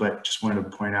friendly, but just wanted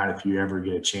to point out if you ever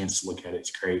get a chance to look at it,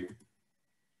 it's great.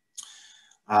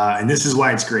 And this is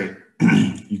why it's great.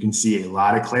 You can see a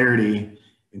lot of clarity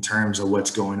in terms of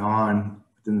what's going on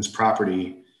within this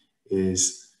property.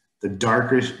 Is the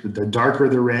darker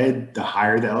the red, the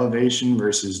higher the elevation,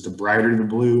 versus the brighter the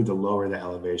blue, the lower the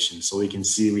elevation. So we can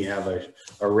see we have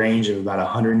a range of about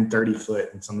 130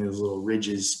 foot in some of those little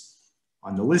ridges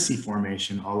on the Lissy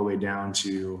Formation, all the way down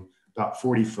to about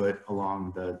 40 foot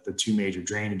along the two major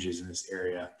drainages in this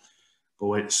area. But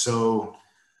what's so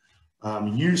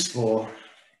useful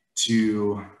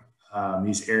to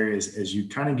these areas as you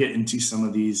kind of get into some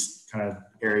of these kind of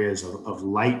areas of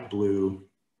light blue,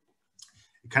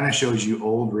 it kind of shows you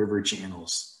old river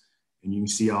channels, and you can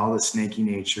see all the snaky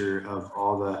nature of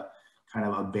all the kind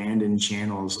of abandoned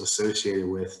channels associated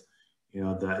with, you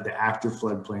know, the active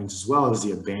floodplains as well as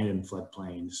the abandoned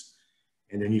floodplains.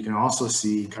 And then you can also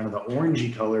see kind of the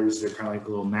orangey colors. They're kind of like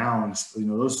little mounds. You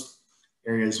know, those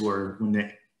areas where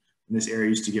when this area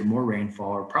used to get more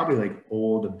rainfall are probably like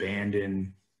old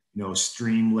abandoned, you know,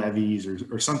 stream levees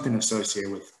or something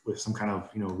associated with some kind of,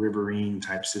 you know, riverine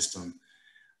type system.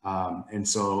 And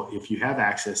so if you have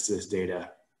access to this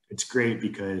data, it's great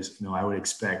because, you know, I would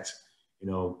expect, you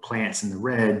know, plants in the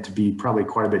red to be probably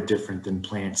quite a bit different than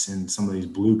plants in some of these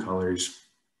blue colors.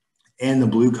 And the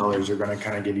blue colors are going to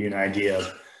kind of give you an idea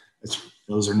of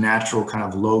those are natural kind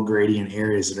of low gradient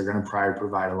areas that are going to probably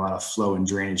provide a lot of flow and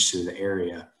drainage to the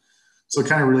area. So it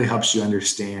kind of really helps you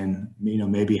understand, you know,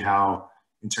 maybe how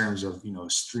in terms of, you know,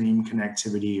 stream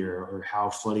connectivity or how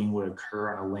flooding would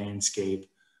occur on a landscape.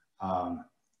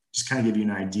 Just kind of give you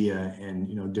an idea. And,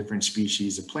 you know, different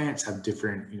species of plants have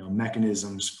different, you know,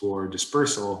 mechanisms for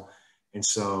dispersal. And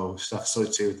so stuff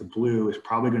associated with the blue is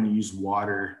probably going to use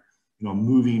water, you know,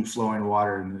 moving, flowing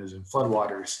water and in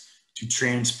floodwaters to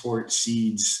transport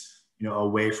seeds, you know,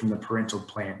 away from the parental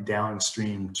plant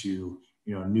downstream to,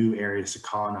 you know, new areas to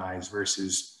colonize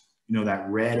versus, you know, that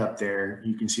red up there.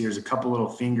 You can see there's a couple little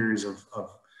fingers of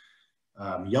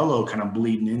yellow kind of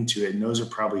bleeding into it, and those are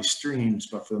probably streams,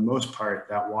 but for the most part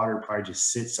that water probably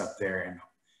just sits up there and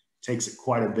takes it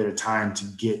quite a bit of time to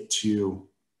get to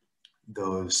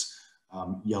those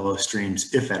yellow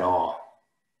streams, if at all.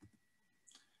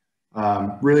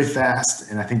 Really fast,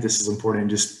 and I think this is important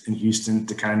just in Houston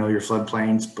to kind of know your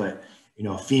floodplains, but, you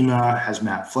know, FEMA has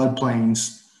mapped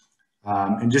floodplains,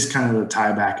 and just kind of to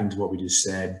tie back into what we just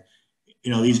said, you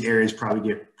know, these areas probably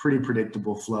get pretty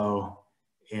predictable flow.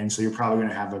 And so you're probably going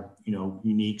to have a, you know,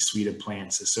 unique suite of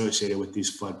plants associated with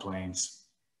these floodplains.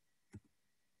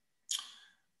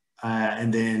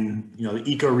 And then, you know, the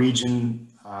ecoregion,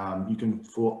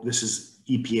 this is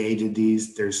EPA did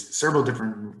these. There's several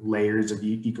different layers of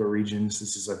ecoregions.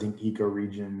 This is, I think,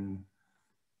 ecoregion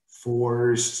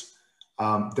 4s.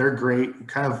 They're great.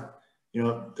 Kind of, you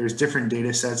know, there's different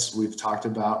data sets we've talked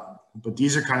about, but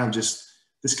these are kind of just,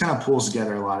 this kind of pulls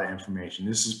together a lot of information.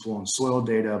 This is pulling soil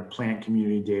data, plant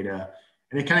community data,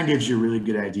 and it kind of gives you a really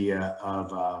good idea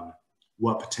of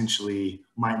what potentially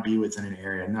might be within an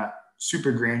area. Not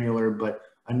super granular, but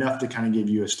enough to kind of give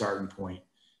you a starting point.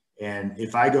 And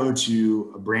if I go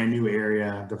to a brand new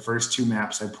area, the first two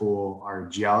maps I pull are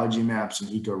geology maps and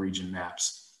ecoregion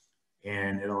maps.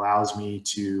 And it allows me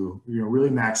to, you know,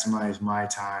 really maximize my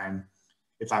time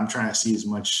if I'm trying to see as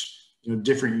much, you know,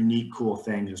 different, unique, cool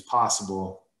things as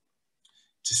possible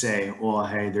to say, well,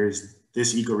 hey, there's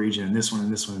this ecoregion and this one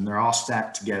and this one, and they're all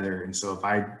stacked together. And so if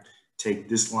I take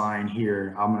this line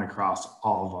here, I'm going to cross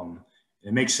all of them.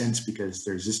 And it makes sense because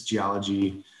there's this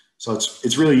geology. So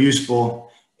it's really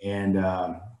useful. And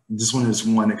this one is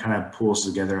one that kind of pulls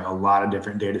together a lot of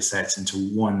different data sets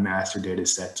into one master data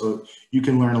set. So you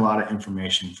can learn a lot of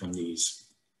information from these.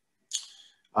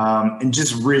 And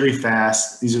just really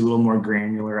fast, these are a little more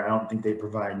granular. I don't think they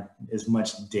provide as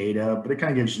much data, but it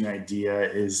kind of gives you an idea.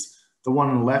 Is the one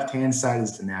on the left-hand side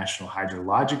is the National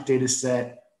Hydrologic Data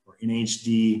Set, or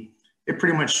NHD. It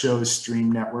pretty much shows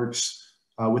stream networks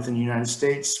within the United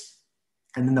States.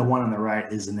 And then the one on the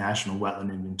right is the National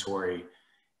Wetland Inventory,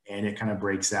 and it kind of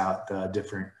breaks out the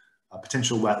different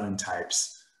potential wetland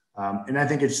types. And I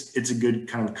think it's a good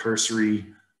kind of cursory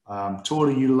tool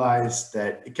to utilize,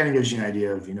 that it kind of gives you an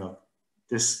idea of, you know,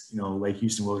 this, you know, Lake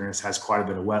Houston Wilderness has quite a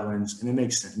bit of wetlands, and it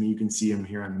makes sense. I mean, you can see them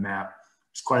here on the map.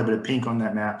 There's quite a bit of pink on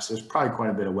that map, so there's probably quite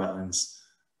a bit of wetlands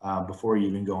before you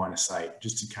even go on a site,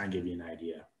 just to kind of give you an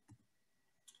idea.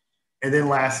 And then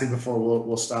lastly, before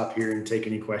we'll stop here and take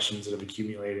any questions that have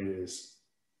accumulated, is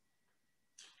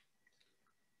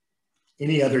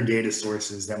any other data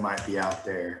sources that might be out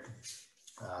there.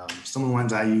 Some of the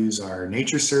ones I use are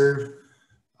NatureServe,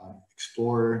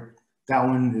 Explorer. That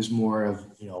one is more of,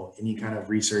 any kind of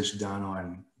research done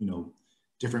on,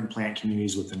 different plant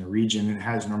communities within a region. It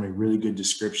has normally really good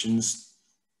descriptions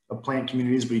of plant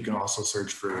communities, but you can also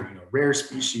search for, rare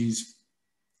species,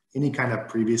 any kind of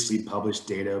previously published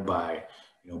data by,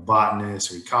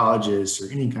 botanists or ecologists,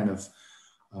 or any kind of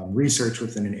research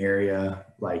within an area.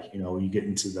 Like, you get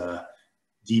into the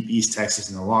deep East Texas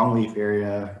in the longleaf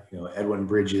area, Edwin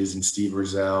Bridges and Steve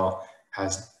Rosell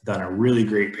has done a really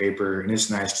great paper, and it's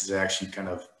nice because it actually kind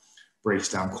of breaks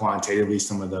down quantitatively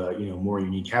some of the, more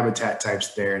unique habitat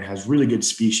types there, and has really good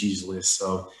species lists.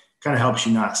 So it kind of helps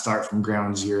you not start from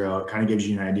ground zero. It kind of gives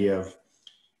you an idea of,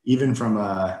 even from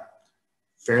a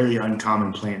fairly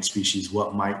uncommon plant species,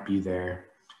 what might be there.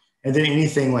 And then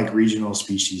anything like regional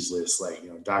species lists, like,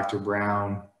 Dr.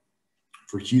 Brown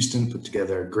for Houston put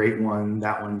together a great one.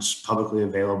 That one's publicly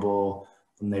available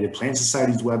from Native Plant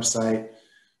Society's website.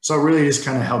 So it really just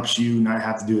kind of helps you not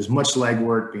have to do as much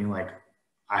legwork, being like,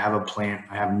 I have a plant,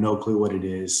 I have no clue what it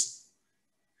is.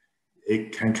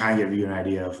 It can kind of give you an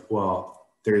idea of, well,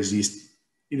 there's these,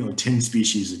 10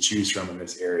 species to choose from in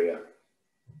this area.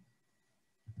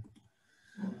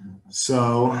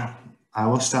 So I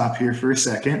will stop here for a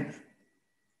second.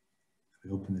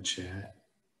 Open the chat.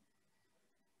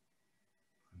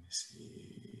 Let me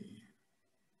see.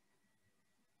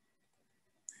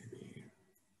 Maybe.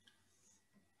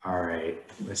 All right,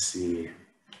 let's see.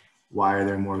 Why are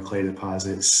there more clay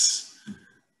deposits?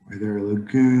 Where there are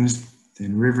lagoons,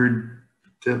 then river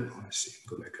dip. Let's see,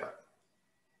 go back up.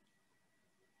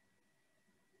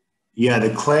 Yeah, the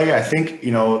clay, I think,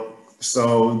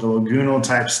 so the lagoonal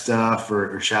type stuff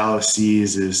or shallow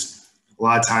seas is a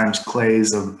lot of times clay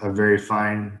is a very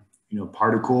fine,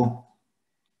 particle.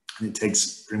 And it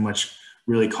takes pretty much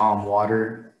really calm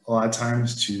water a lot of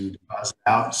times to deposit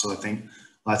out. So I think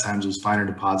a lot of times those finer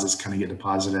deposits kind of get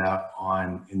deposited out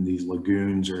in these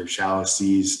lagoons or shallow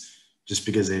seas, just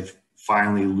because they've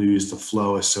finally lose the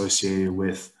flow associated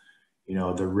with,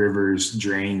 the rivers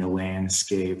draining the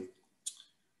landscape.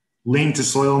 Link to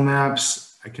soil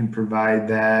maps, I can provide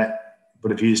that.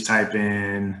 But if you just type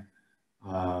in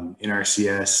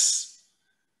NRCS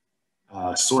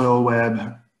soil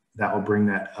web, that will bring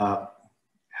that up.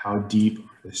 How deep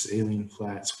are the saline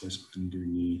flats? What's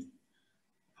underneath?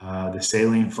 The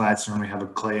saline flats normally have a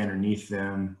clay underneath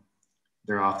them.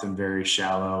 They're often very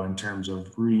shallow in terms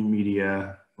of rooting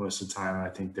media. Most of the time, I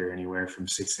think they're anywhere from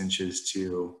 6 inches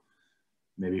to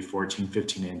maybe 14,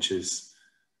 15 inches.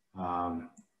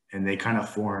 And they kind of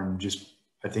form just,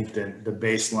 I think that the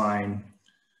baseline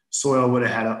soil would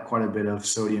have had quite a bit of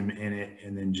sodium in it.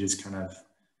 And then just kind of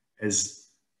as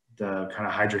the kind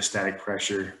of hydrostatic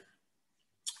pressure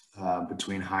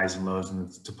between highs and lows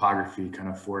and the topography kind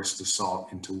of forced the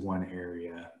salt into one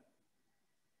area.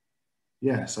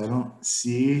 Yeah, so I don't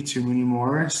see too many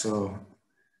more. So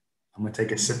I'm gonna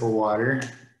take a sip of water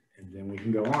and then we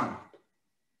can go on.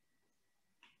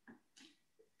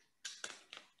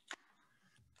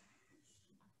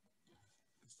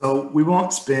 So we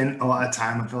won't spend a lot of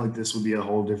time. I feel like this would be a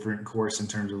whole different course in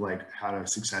terms of like how to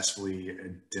successfully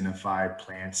identify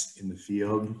plants in the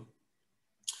field.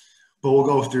 But we'll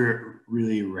go through it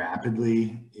really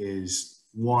rapidly. Is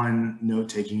one, note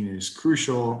taking is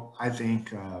crucial. I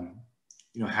think,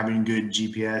 having good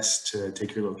GPS to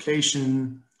take your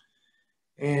location.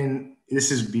 And this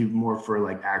is be more for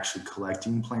like actually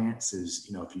collecting plants is,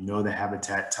 if you know the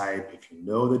habitat type, if you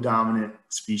know the dominant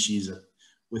species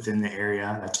within the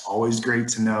area, that's always great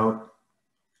to know.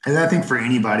 And I think for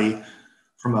anybody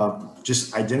from a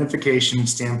just identification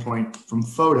standpoint from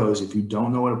photos, if you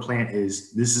don't know what a plant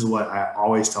is, this is what I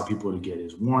always tell people to get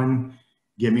is one,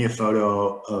 get me a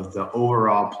photo of the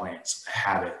overall plants, the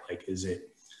habit. Like, is it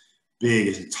big?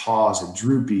 Is it tall? Is it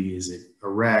droopy? Is it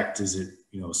erect? Is it,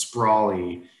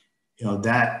 sprawly?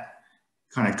 That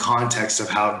kind of context of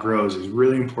how it grows is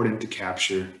really important to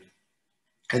capture.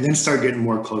 And then start getting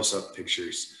more close-up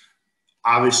pictures.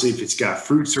 Obviously, if it's got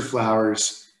fruits or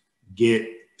flowers, get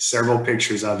several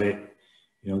pictures of it.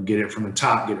 Get it from the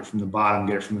top, get it from the bottom,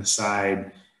 get it from the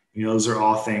side. Those are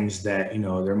all things that,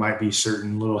 there might be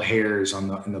certain little hairs in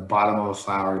the bottom of a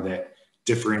flower that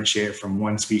differentiate from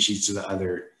one species to the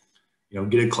other.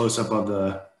 Get a close-up of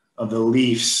the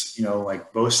leaves,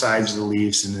 like both sides of the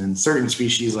leaves. And then certain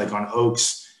species like on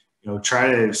oaks,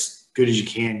 try to, as good as you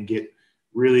can, get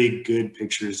really good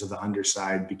pictures of the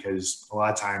underside, because a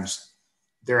lot of times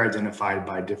they're identified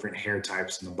by different hair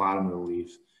types in the bottom of the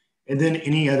leaf. And then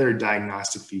any other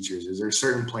diagnostic features. Is there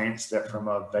certain plants that from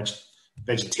a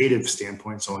vegetative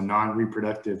standpoint, so a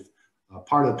non-reproductive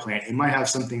part of the plant, it might have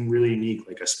something really unique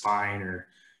like a spine or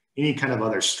any kind of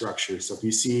other structure. So if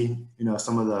you see,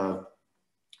 some of the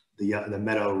the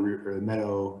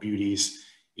meadow beauties,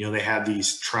 you know, they have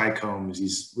these trichomes,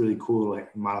 these really cool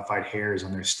like modified hairs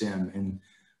on their stem. And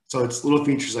so it's little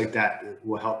features like that that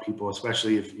will help people,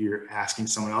 especially if you're asking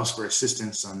someone else for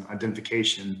assistance on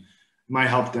identification. It might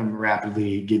help them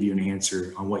rapidly give you an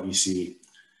answer on what you see.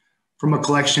 From a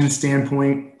collection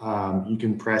standpoint, you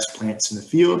can press plants in the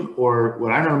field, or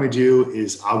what I normally do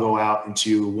is I'll go out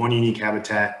into one unique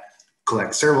habitat,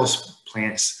 collect several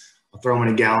plants, I'll throw them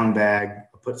in a gallon bag,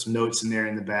 I'll put some notes in there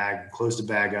in the bag, close the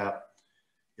bag up.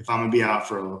 If I'm gonna be out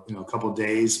for a couple of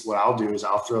days, what I'll do is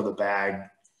I'll throw the bag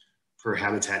per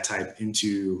habitat type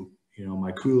into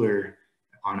my cooler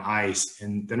on ice,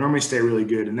 and they normally stay really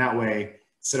good. And that way,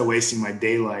 instead of wasting my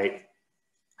daylight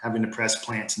having to press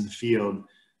plants in the field,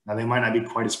 now they might not be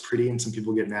quite as pretty, and some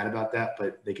people get mad about that,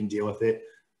 but they can deal with it.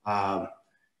 I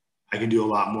can do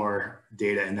a lot more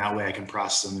data, and that way I can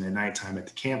process them at nighttime at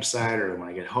the campsite or when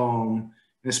I get home.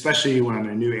 And especially when I'm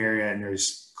in a new area and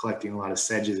there's collecting a lot of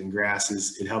sedges and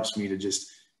grasses, it helps me to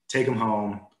just take them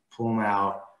home, pull them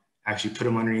out, actually put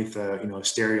them underneath a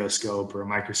stereoscope or a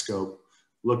microscope,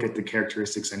 look at the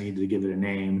characteristics I need to give it a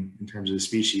name in terms of the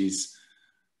species.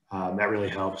 That really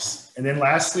helps. And then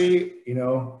lastly,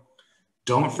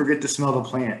 don't forget to smell the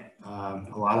plant.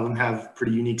 A lot of them have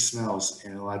pretty unique smells,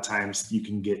 and a lot of times you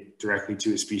can get directly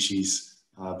to a species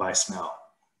by smell.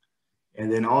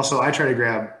 And then also I try to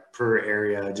grab per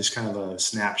area just kind of a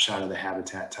snapshot of the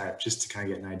habitat type, just to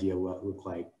kind of get an idea of what it looked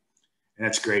like. And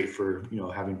that's great for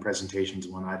having presentations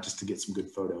and whatnot, just to get some good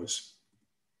photos.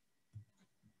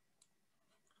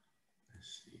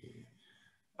 Let's see.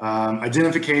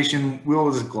 Identification,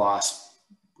 we'll just gloss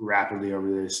rapidly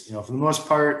over this. For the most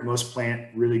part, most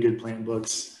really good plant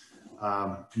books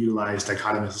utilize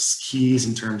dichotomous keys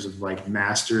in terms of like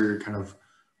master kind of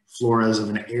floras of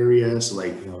an area. So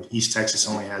like, East Texas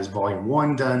only has volume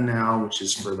 1 done now, which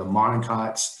is for the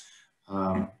monocots.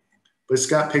 But it's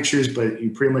got pictures, but you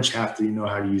pretty much have to know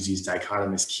how to use these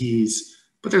dichotomous keys.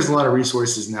 But there's a lot of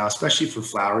resources now, especially for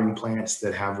flowering plants,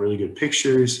 that have really good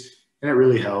pictures, and it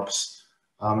really helps.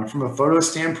 From a photo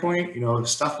standpoint,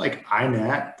 stuff like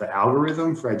HNPAT, the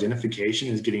algorithm for identification,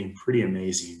 is getting pretty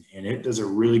amazing, and it does a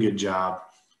really good job.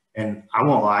 And I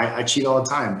won't lie, I cheat all the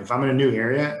time. If I'm in a new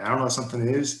area and I don't know what something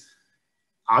is,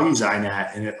 I'll use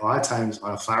HNPAT, and a lot of times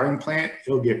on a flowering plant,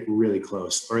 it'll get really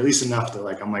close, or at least enough that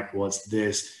I'm like, well, it's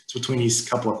this. It's between these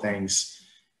couple of things.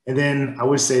 And then I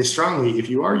would say strongly, if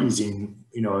you are using,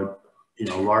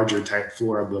 larger type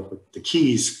flora book with the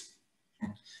keys,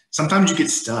 sometimes you get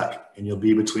stuck and you'll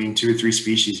be between 2 or 3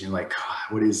 species and you're like, God,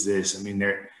 what is this? I mean,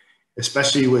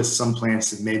 especially with some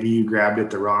plants that maybe you grabbed at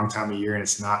the wrong time of year and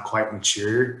it's not quite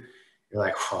mature. You're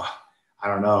like, oh, I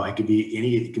don't know. It could be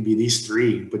it could be these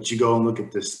 3, but you go and look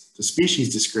at the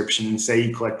species description and say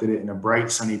you collected it in a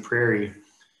bright sunny prairie,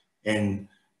 and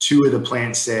 2 of the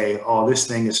plants say, oh, this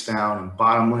thing is found in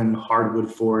bottomland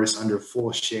hardwood forest under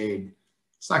full shade.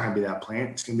 It's not going to be that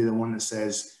plant. It's going to be the one that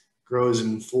says grows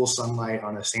in full sunlight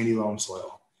on a sandy loam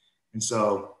soil. And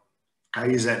so I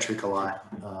use that trick a lot,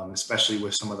 especially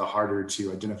with some of the harder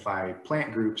to identify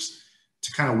plant groups,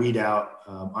 to kind of weed out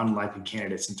unlikely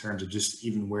candidates in terms of just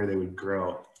even where they would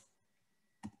grow.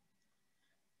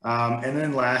 And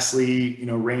then lastly,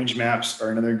 range maps are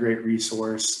another great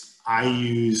resource. I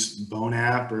use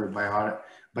BONAP, or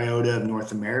Biota of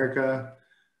North America.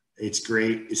 It's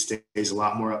great. It stays a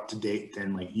lot more up to date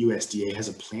than like USDA has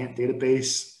a plant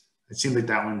database. It seems like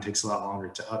that one takes a lot longer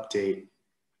to update.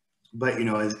 But,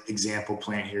 as example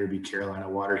plant here would be Carolina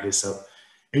water hyssop.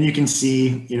 And you can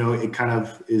see, it kind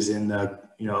of is in the,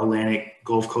 Atlantic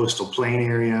Gulf coastal plain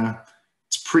area.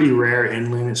 It's pretty rare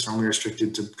inland. It's normally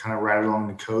restricted to kind of right along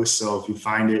the coast. So if you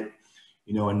find it,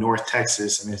 in North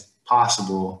Texas, I mean, it's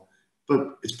possible,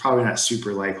 but it's probably not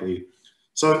super likely.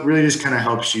 So it really just kind of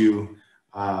helps you,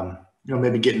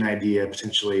 maybe get an idea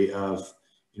potentially of,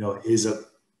 is a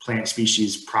plant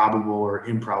species probable or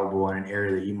improbable in an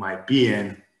area that you might be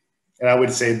in. And I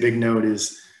would say a big note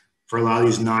is for a lot of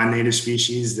these non-native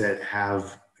species that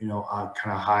have, a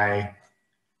kind of high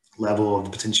level of the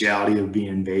potentiality of being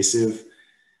invasive,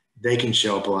 they can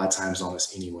show up a lot of times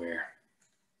almost anywhere.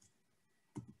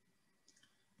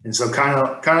 And so kind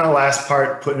of the last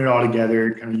part, putting it all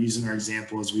together, kind of using our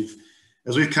example as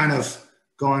we've kind of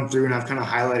gone through, and I've kind of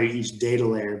highlighted each data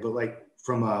layer, but like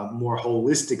from a more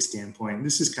holistic standpoint,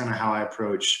 this is kind of how I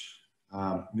approach,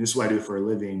 this is what I do for a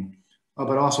living,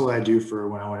 but also what I do for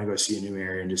when I want to go see a new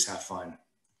area and just have fun.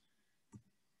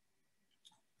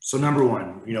 So number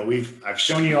one, I've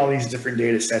shown you all these different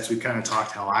data sets. We've kind of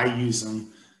talked how I use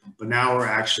them, but now we're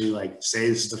actually like, say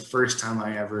this is the first time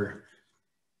I ever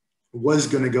was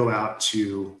going to go out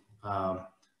to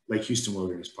Lake Houston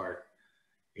Wilderness Park.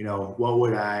 you know,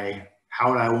 how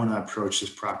would I want to approach this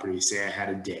property? Say I had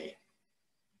a day.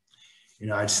 You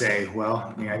know, I'd say,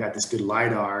 well, I got this good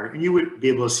LiDAR, and you would be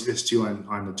able to see this too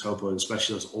on the topos,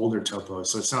 especially those older topos.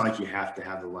 So it's not like you have to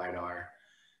have the LiDAR,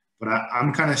 but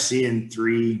I'm kind of seeing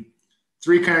three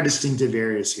kind of distinctive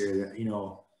areas here that, you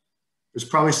know, there's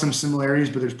probably some similarities,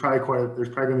 but there's probably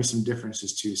going to be some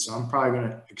differences too. So I'm probably going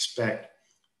to expect,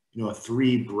 you know,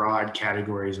 3 broad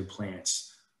categories of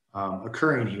plants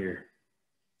occurring here.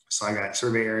 So I got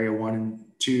survey area 1 and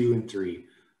 2 and 3.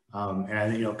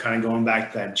 And, you know, kind of going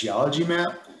back to that geology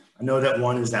map, I know that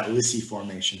 1 is that Lissy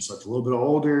formation. So it's a little bit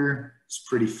older, it's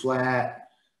pretty flat.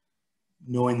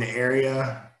 Knowing the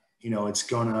area, you know, it's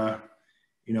gonna,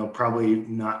 you know, probably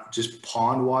not just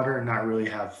pond water and not really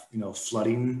have, you know,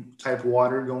 flooding type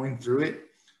water going through it.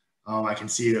 I can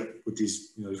see it with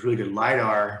these, you know, there's really good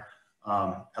LiDAR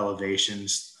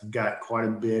elevations. I've got quite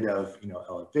a bit of, you know,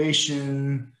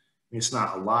 elevation. It's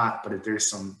not a lot, but there's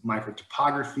some micro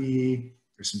topography,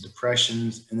 there's some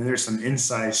depressions, and then there's some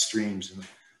incised streams.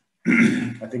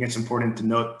 And I think it's important to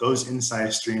note those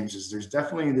incised streams is there's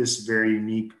definitely this very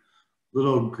unique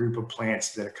little group of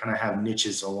plants that kind of have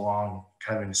niches along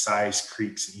kind of incised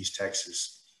creeks in East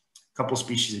Texas. A couple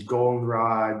species of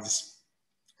goldenrods,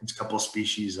 a couple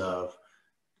species of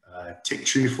tick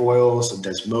trefoils, of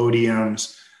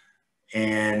desmodiums,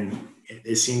 and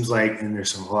it seems like, and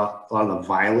there's a lot of the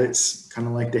violets kind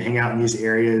of like to hang out in these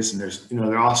areas. And there's, you know,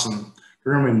 they're awesome.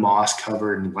 They're going to be moss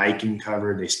covered and lichen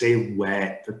covered. They stay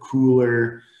wet. They're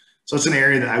cooler. So it's an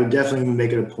area that I would definitely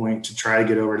make it a point to try to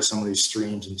get over to some of these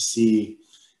streams and see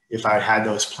if I had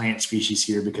those plant species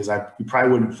here, because you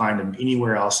probably wouldn't find them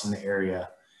anywhere else in the area.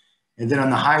 And then on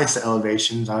the highest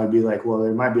elevations, I would be like, well,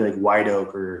 there might be like white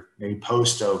oak or maybe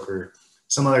post oak or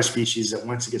some other species that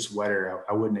once it gets wetter,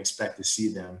 I wouldn't expect to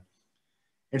see them.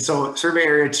 And so survey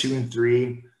area 2 and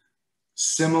 3,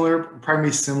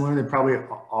 probably similar. They probably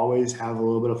always have a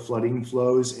little bit of flooding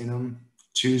flows in them.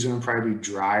 2 is going to probably be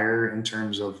drier in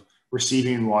terms of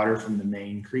receiving water from the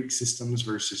main creek systems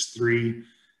versus 3.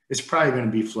 It's probably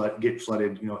going to be get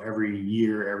flooded, you know, every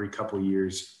year, every couple of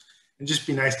years. And just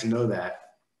be nice to know that.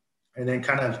 And then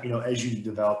kind of, you know, as you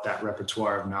develop that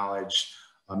repertoire of knowledge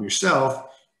yourself,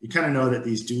 you kind of know that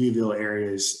these Deweyville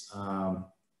areas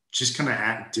just kind of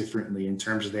act differently in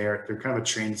terms of they're kind of a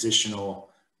transitional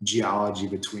geology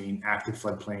between active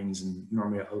floodplains and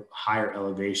normally higher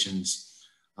elevations.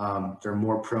 They're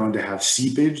more prone to have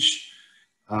seepage.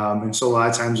 And so a lot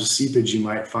of times with seepage, you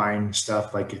might find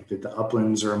stuff like if the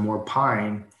uplands are more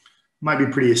pine, might be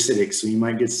pretty acidic. So you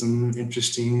might get some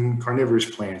interesting carnivorous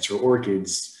plants or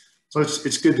orchids. So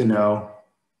it's good to know.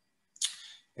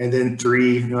 And then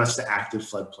 3, you know, that's the active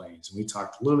floodplains. And we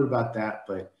talked a little bit about that,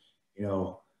 but, you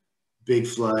know, big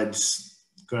floods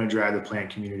going to drive the plant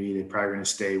community. They're probably going to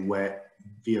stay wet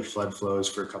via flood flows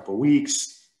for a couple of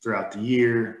weeks throughout the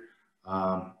year.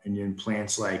 And then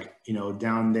plants like, you know,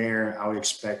 down there, I would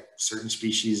expect certain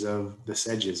species of the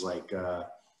sedges, like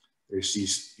there's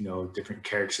these, you know, different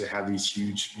carex that have these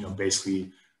huge, you know,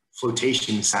 basically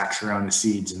flotation sacs around the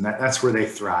seeds. And that's where they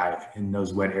thrive, in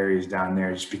those wet areas down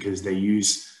there, just because they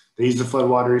use the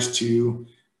floodwaters to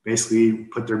basically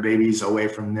put their babies away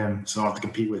from them so they don't have to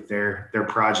compete with their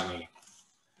progeny.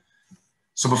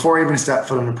 So before I even step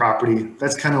foot on the property,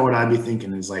 that's kind of what I'd be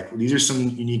thinking is like, these are some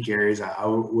unique areas. I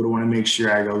would want to make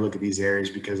sure I go look at these areas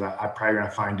because I'm probably going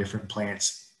to find different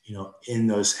plants, you know, in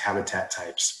those habitat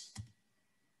types.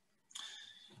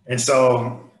 And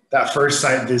so that first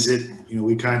site visit, you know,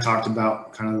 we kind of talked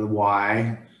about kind of the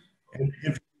why, and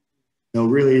you know,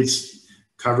 really it's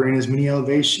covering as many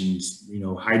elevations, you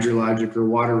know, hydrologic or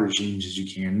water regimes as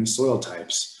you can, and soil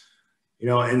types, you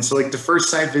know. And so like the first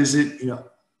site visit, you know,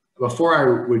 before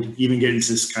I would even get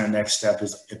into this kind of next step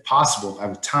is, if possible, if I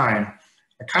have time,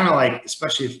 I kind of like,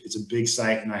 especially if it's a big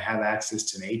site and I have access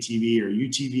to an ATV or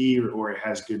UTV or it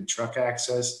has good truck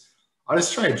access, I'll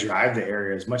just try to drive the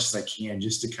area as much as I can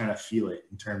just to kind of feel it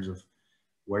in terms of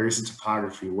where's the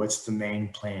topography, what's the main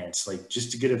plants, like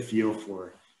just to get a feel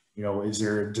for, you know, is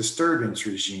there a disturbance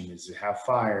regime? Does it have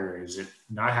fire? Is it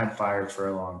not had fire for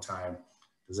a long time?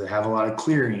 Does it have a lot of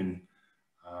clearing?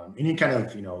 Any kind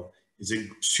of, you know, is it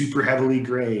super heavily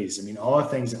grazed? I mean, all the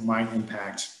things that might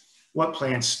impact what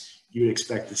plants you would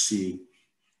expect to see.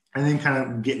 And then kind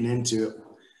of getting into it,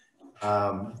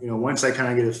 you know, once I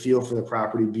kind of get a feel for the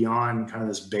property beyond kind of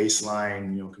this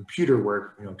baseline, you know, computer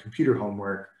work, you know, computer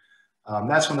homework,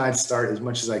 that's when I'd start as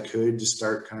much as I could to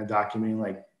start kind of documenting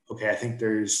like, okay, I think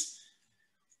there's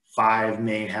 5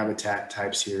 main habitat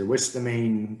types here. What's the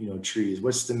main, you know, trees?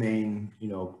 What's the main, you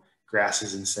know,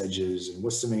 grasses and sedges? And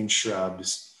what's the main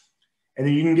shrubs? And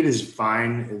then you can get as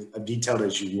fine, as detailed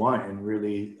as you want and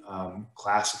really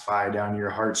classify down to your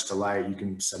heart's delight. You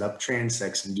can set up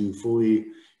transects and do fully,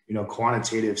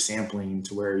 quantitative sampling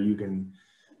to where you can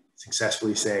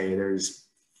successfully say there's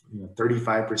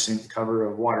 35% cover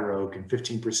of water oak and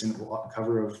 15%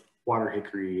 cover of water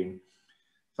hickory. And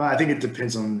so I think it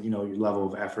depends on, your level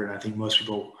of effort. And I think most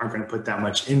people aren't going to put that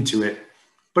much into it,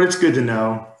 but it's good to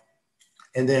know.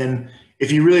 And then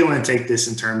if you really want to take this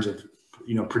in terms of,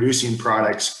 producing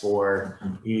products for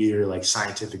either like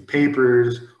scientific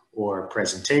papers or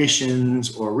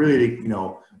presentations, or really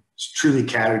to, truly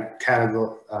categorize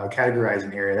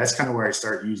an area, that's kind of where I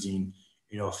start using,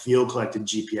 field collected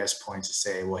GPS points to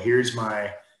say, well, here's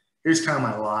kind of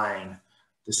my line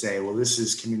to say, well, this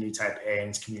is community type A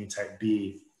and it's community type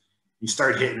B. You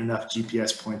start hitting enough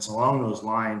GPS points along those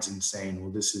lines and saying,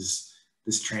 well, this is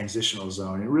this transitional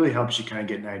zone. It really helps you kind of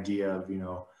get an idea of,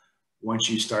 once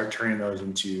you start turning those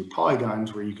into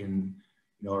polygons where you can,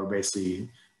 or basically,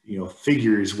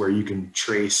 figures where you can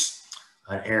trace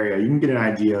an area, you can get an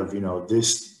idea of,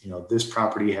 this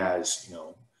property has,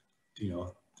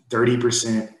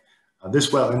 30% of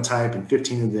this wetland type and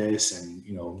 15 of this, and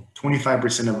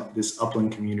 25% of this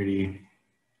upland community.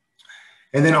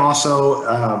 And then also,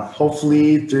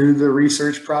 hopefully through the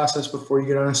research process before you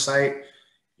get on a site,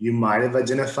 you might have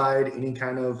identified any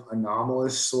kind of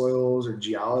anomalous soils or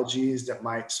geologies that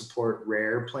might support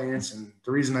rare plants. And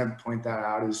the reason I point that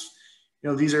out is,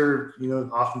 these are,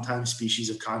 oftentimes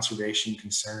species of conservation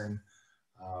concern.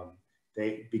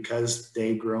 Because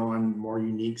they grow in more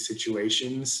unique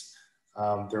situations,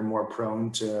 they're more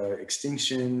prone to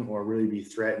extinction or really be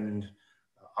threatened.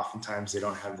 Oftentimes they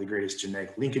don't have the greatest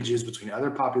genetic linkages between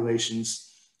other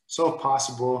populations. So if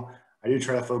possible, I do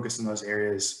try to focus on those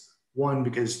areas. One,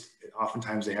 because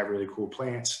oftentimes they have really cool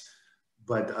plants,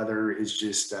 but the other is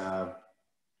just, they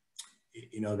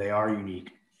are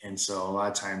unique. And so a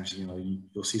lot of times,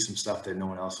 you'll see some stuff that no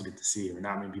one else will get to see or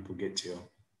not many people get to.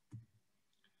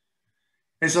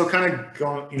 And so kind of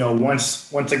going,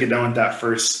 once I get done with that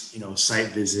first, site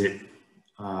visit,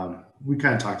 we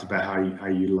kind of talked about how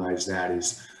you utilize that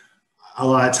is a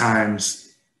lot of times,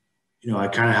 I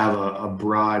kind of have a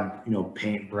broad,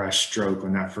 paintbrush stroke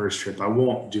on that first trip. I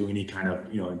won't do any kind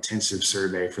of, intensive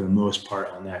survey for the most part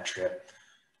on that trip.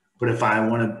 But if I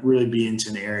want to really be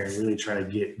into an area and really try to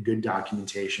get good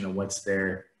documentation of what's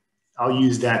there, I'll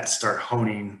use that to start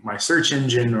honing my search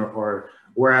engine or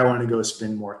where I want to go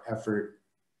spend more effort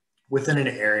within an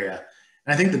area.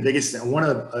 And I think the biggest thing, one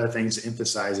of the other things to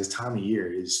emphasize is time of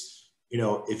year is,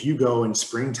 if you go in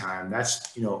springtime,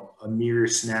 that's, a mere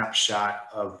snapshot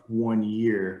of 1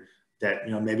 year that,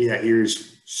 maybe that year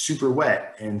is super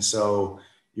wet. And so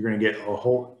you're going to get a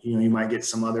whole, you might get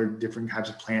some other different types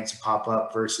of plants to pop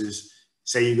up versus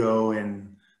say you go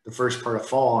in the first part of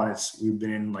fall and we've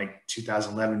been in like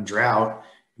 2011 drought.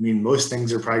 I mean, most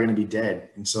things are probably going to be dead.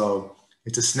 And so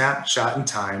it's a snapshot in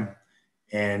time.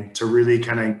 And to really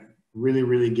kind of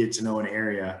really get to know an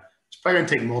area, it's probably going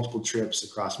to take multiple trips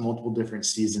across multiple different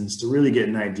seasons to really get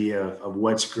an idea of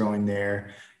what's growing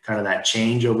there, kind of that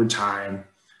change over time.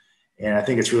 And I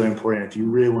think it's really important if you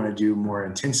really want to do more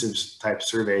intensive type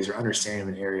surveys or understanding of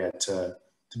an area to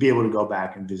be able to go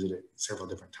back and visit it several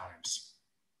different times.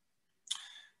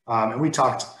 And we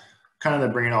talked kind of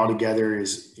to bring it all together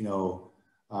is,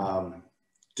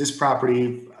 this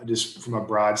property, just from a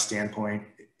broad standpoint,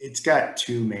 it's got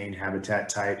two main habitat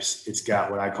types. It's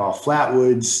got what I call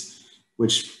flatwoods,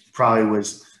 which probably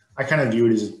was, I kind of view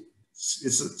it as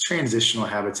it's a transitional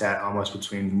habitat almost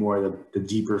between more of the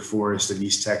deeper forest of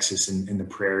East Texas and the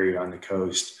prairie on the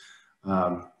coast.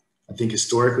 I think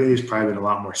historically there's probably been a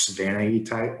lot more savanna-y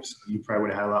types. You probably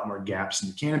would have had a lot more gaps in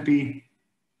the canopy.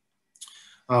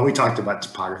 We talked about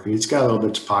topography. It's got a little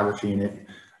bit of topography in it,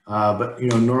 but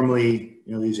normally,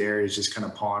 these areas just kind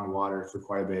of pond water for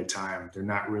quite a bit of time. They're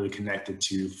not really connected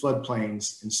to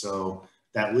floodplains. And so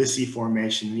that Lissy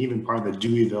formation, and even part of the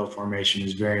Deweyville formation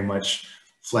is very much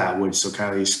flatwoods. So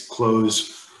kind of these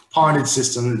closed ponded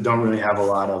systems that don't really have a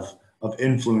lot of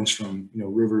influence from,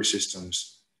 river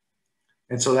systems.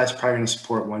 And so that's probably going to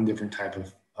support one different type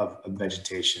of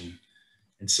vegetation.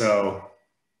 And so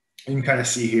you can kind of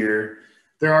see here,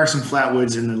 there are some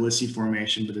flatwoods in the Lissy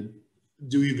formation, but the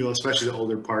Deweyville, especially the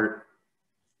older part,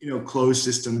 closed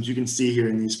systems, you can see here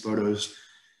in these photos.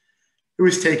 It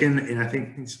was taken, and I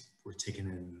think these were taken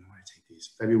in, when I take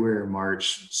these, February or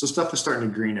March. So stuff is starting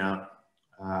to green up.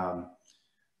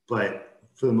 But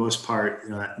for the most part,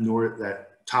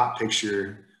 that top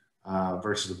picture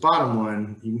versus the bottom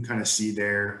one, you can kind of see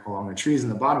there along the trees in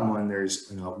the bottom one,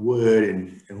 there's wood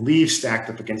and leaves stacked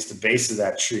up against the base of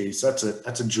that tree. So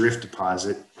that's a drift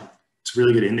deposit. it's a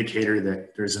really good indicator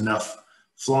that there's enough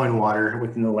flowing water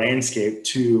within the landscape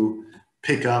to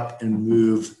pick up and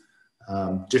move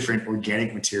different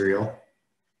organic material,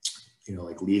 you know,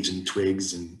 like leaves and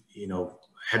twigs, and, you know,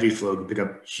 heavy flow can pick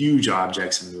up huge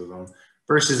objects and move them.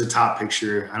 Versus the top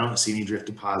picture, I don't see any drift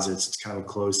deposits. It's kind of a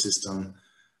closed system.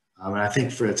 And I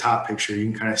think for the top picture,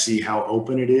 you can kind of see how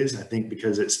open it is. I think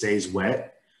because it stays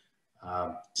wet,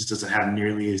 just doesn't have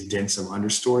nearly as dense of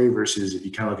understory, versus if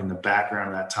you kind of look in the background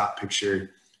of that top picture,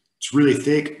 it's really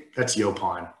thick. That's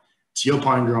yaupon. It's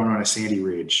yaupon growing on a sandy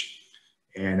ridge.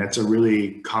 And that's a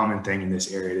really common thing in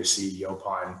this area, to see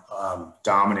yaupon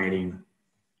dominating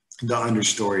the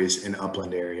understories in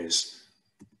upland areas.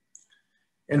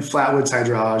 And flatwoods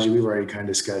hydrology, we've already kind of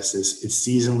discussed this. It's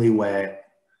seasonally wet.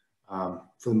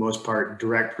 For the most part,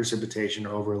 direct precipitation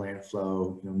or overland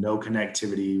flow, you know, no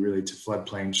connectivity really to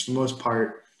floodplains for the most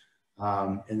part.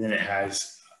 And then it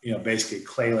has, you know, basically a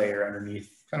clay layer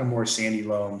underneath, kind of more sandy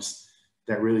loams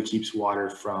that really keeps water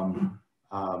from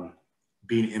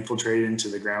being infiltrated into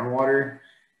the groundwater.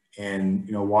 And,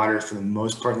 you know, water for the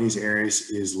most part in these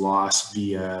areas is lost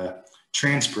via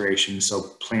transpiration. So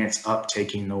plants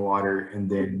uptaking the water, and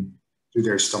then through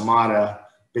their stomata,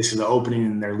 basically the opening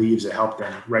in their leaves that help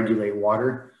them regulate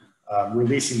water,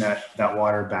 releasing that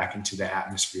water back into the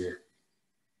atmosphere.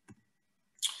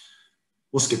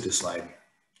 We'll skip this slide.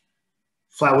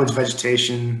 Flatwoods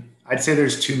vegetation, I'd say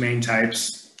there's two main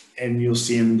types, and you'll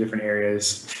see them in different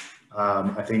areas.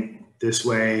 I think this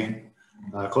way,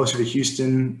 closer to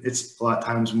Houston, it's a lot of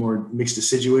times more mixed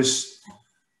deciduous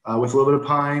with a little bit of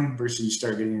pine, versus you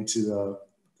start getting into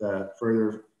the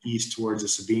further east towards the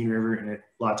Sabine River, and it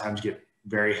a lot of times get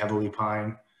very heavily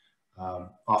pine,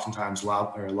 oftentimes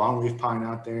longleaf pine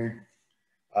out there.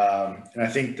 And I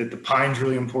think that the pine's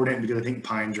really important, because I think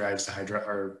pine drives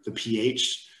the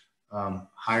pH.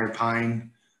 Higher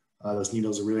pine, those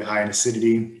needles are really high in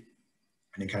acidity,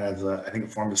 and it kind of, I think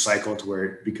it forms a cycle to where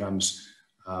it becomes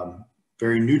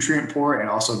very nutrient poor and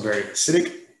also very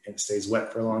acidic, and stays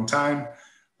wet for a long time.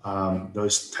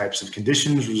 Those types of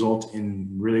conditions result in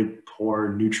really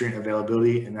poor nutrient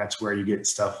availability, and that's where you get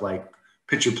stuff like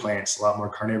pitcher plants, a lot more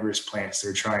carnivorous plants.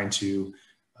 They're trying to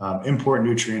import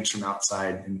nutrients from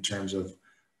outside in terms of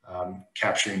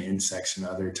capturing insects and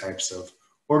other types of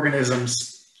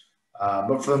organisms.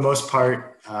 But for the most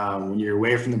part, when you're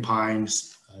away from the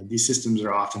pines, these systems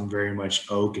are often very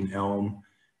much oak and elm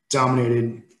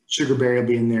dominated. Sugarberry will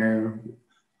be in there,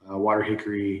 water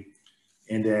hickory,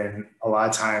 and then a lot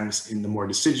of times in the more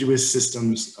deciduous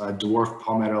systems, dwarf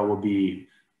palmetto will be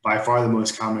by far the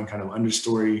most common kind of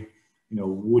understory, you know,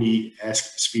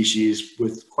 woody-esque species,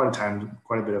 with quite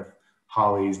a bit of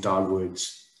hollies,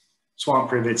 dogwoods, swamp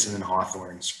privets, and then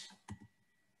hawthorns.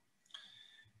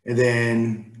 And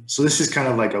then, so this is kind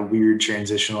of like a weird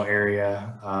transitional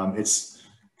area. It's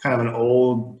kind of an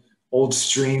old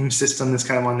stream system that's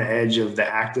kind of on the edge of the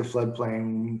active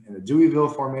floodplain and the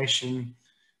Deweyville Formation.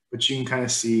 But you can kind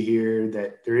of see here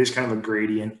that there is kind of a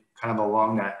gradient kind of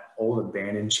along that old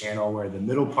abandoned channel, where the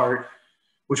middle part,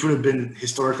 which would have been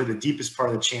historically the deepest part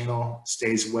of the channel,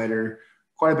 stays wetter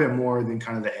quite a bit more than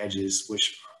kind of the edges,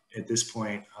 which at this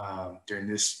point during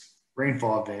this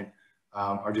rainfall event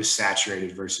are just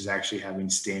saturated versus actually having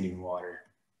standing water.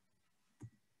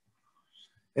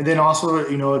 And then also,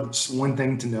 you know, one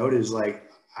thing to note is, like,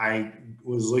 I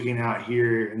was looking out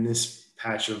here in this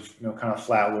patch of, you know, kind of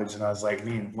flatwoods, and I was like,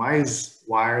 man, why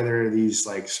are there these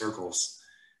like circles?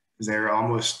 Because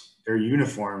they're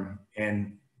uniform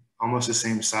and almost the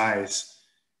same size,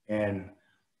 and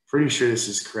pretty sure this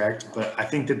is correct, but I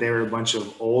think that they were a bunch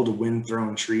of old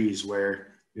wind-thrown trees where,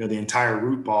 you know, the entire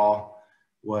root ball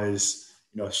was,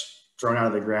 you know, thrown out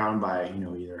of the ground by, you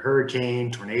know, either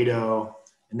hurricane, tornado,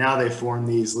 and now they form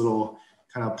these little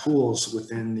kind of pools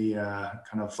within the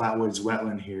kind of flatwoods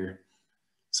wetland here.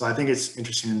 So I think it's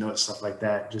interesting to note stuff like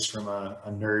that just from a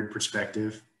nerd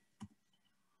perspective.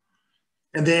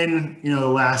 And then, you know, the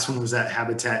last one was that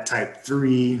habitat type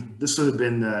 3. This would have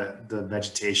been the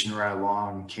vegetation right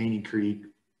along Caney Creek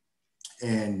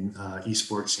and East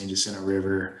Fork San Jacinto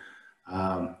River.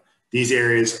 These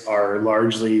areas are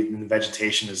largely, the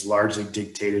vegetation is largely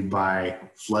dictated by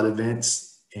flood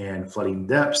events and flooding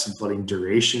depths and flooding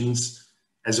durations.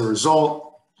 As a result,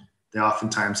 they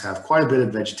oftentimes have quite a bit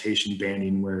of vegetation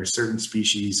banding, where certain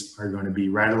species are going to be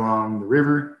right along the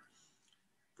river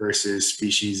versus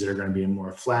species that are going to be in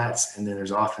more flats. And then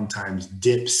there's oftentimes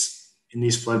dips in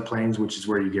these floodplains, which is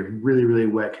where you get really, really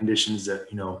wet conditions that,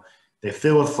 you know, they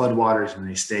fill with floodwaters and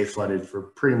they stay flooded for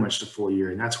pretty much the full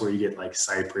year. And that's where you get like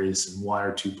cypress and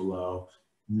water tupelo,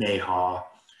 mayhaw,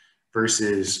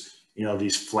 versus, you know,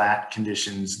 these flat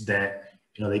conditions that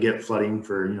they get flooding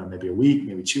for, maybe a week,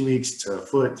 maybe 2 weeks to a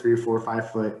foot, 3 or 4 or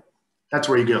 5 foot. That's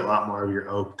where you get a lot more of your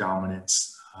oak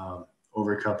dominance,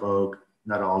 overcup oak,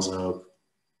 Nuttall's oak.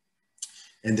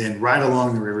 And then right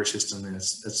along the river system,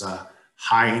 it's a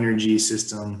high energy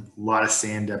system, a lot of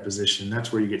sand deposition.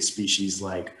 That's where you get species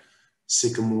like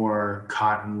sycamore,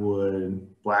 cottonwood,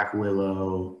 black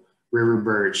willow, river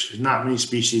birch. There's not many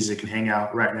species that can hang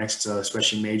out right next to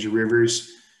especially major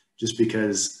rivers, just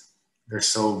because they're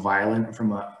so violent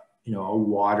from a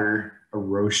water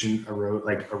erosion,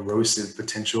 erosive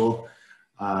potential.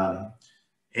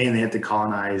 And they have to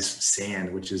colonize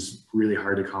sand, which is really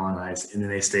hard to colonize, and then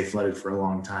they stay flooded for a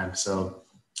long time. So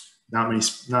not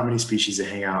many species that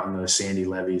hang out in those sandy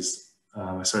levees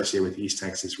associated with East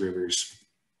Texas rivers.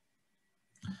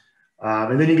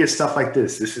 And then you get stuff like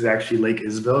this. This is actually Lake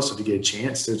Isabel. So if you get a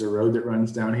chance, there's a road that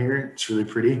runs down here. It's really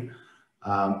pretty.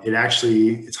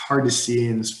 It's hard to see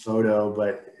in this photo,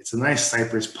 but it's a nice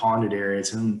cypress ponded area.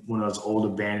 It's in one of those old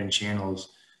abandoned channels.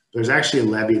 There's actually a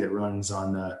levee that runs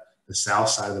on the south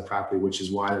side of the property, which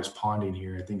is why there's ponding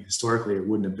here. I think historically it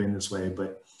wouldn't have been this way,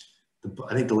 but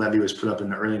I think the levee was put up in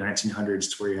the early 1900s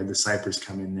to where you had the cypress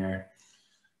come in there.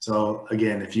 So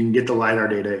again, if you can get the LiDAR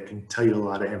data, it can tell you a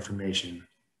lot of information.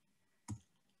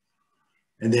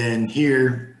 And then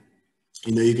here,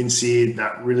 you can see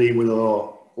that really with a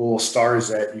little stars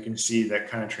that you can see that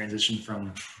kind of transition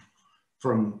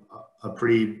from a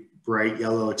pretty bright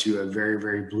yellow to a very,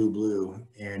 very blue.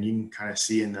 And you can kind of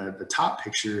see in the top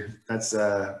picture, that's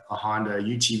a Honda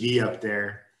UTV up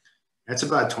there. That's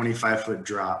about a 25-foot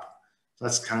drop. So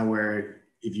that's kind of where,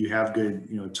 if you have good,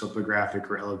 topographic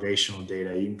or elevational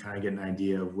data, you can kind of get an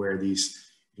idea of where these,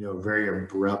 very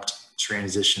abrupt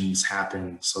transitions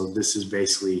happen. So this is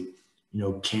basically,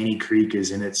 Caney Creek is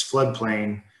in its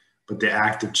floodplain, but the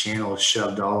active channel is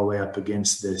shoved all the way up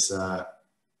against this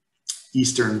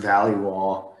eastern valley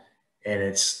wall. And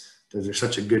there's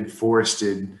such a good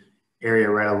forested area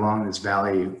right along this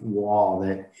valley wall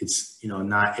that it's,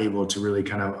 not able to really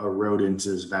kind of erode into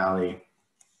this valley.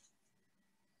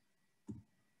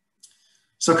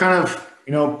 So kind of,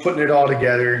 putting it all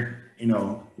together,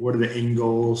 what are the end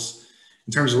goals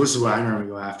in terms of, this is what I normally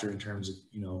go after in terms of,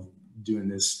 doing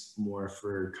this more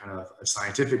for kind of a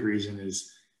scientific reason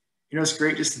is, it's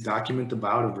great just to document the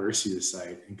biodiversity of the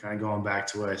site, and kind of going back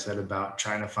to what I said about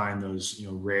trying to find those,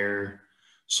 rare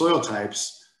soil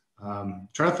types, trying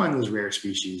to find those rare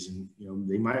species, and,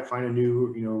 they might find a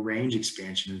new, range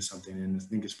expansion in something. And I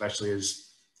think especially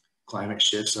as climate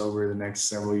shifts over the next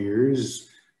several years,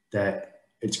 that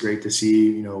it's great to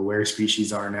see, where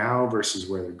species are now versus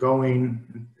where they're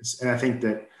going. And I think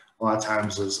that a lot of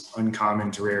times those uncommon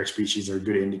to rare species are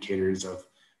good indicators of,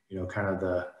 kind of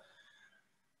the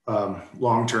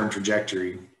long-term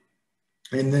trajectory.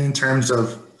 And then in terms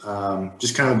of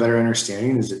just kind of a better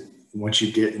understanding is that once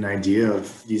you get an idea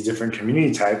of these different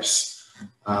community types,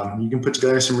 you can put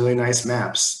together some really nice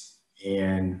maps.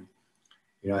 And,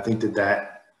 I think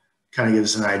that kind of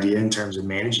gives us an idea in terms of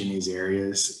managing these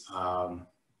areas,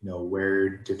 where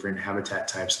different habitat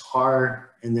types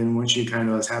are. And then once you kind of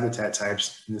know those habitat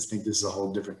types, and I think this is a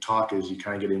whole different talk, is you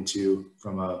kind of get into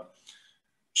from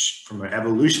an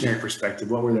evolutionary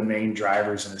perspective, what were the main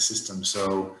drivers in the system?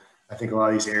 So I think a lot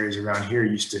of these areas around here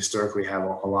used to historically have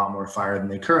a lot more fire than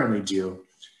they currently do.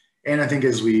 And I think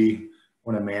as we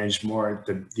want to manage more,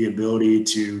 the ability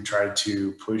to try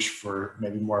to push for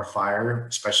maybe more fire,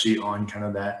 especially on kind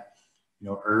of that,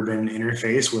 urban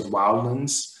interface with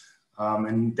wildlands,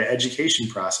 and the education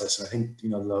process. And I think,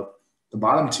 the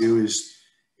bottom two is,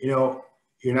 you're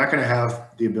not going to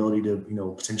have the ability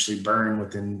to, potentially burn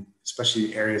within,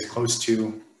 especially areas close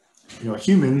to,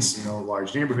 humans,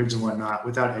 large neighborhoods and whatnot,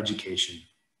 without education.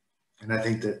 And I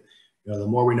think that, the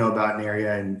more we know about an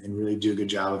area and really do a good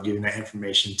job of getting that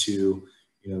information to,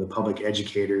 the public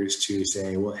educators to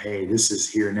say, well, hey, this is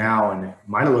here now, and it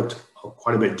might have looked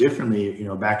quite a bit differently,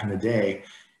 back in the day,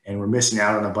 and we're missing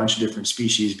out on a bunch of different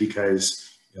species because,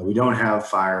 we don't have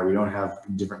fire, we don't have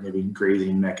different maybe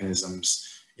grazing mechanisms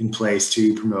in place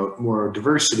to promote more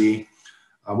diversity.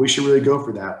 We should really go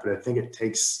for that, but I think it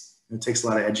takes a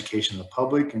lot of education of the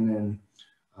public, and then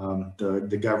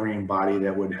the governing body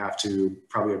that would have to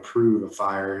probably approve a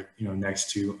fire,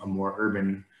 next to a more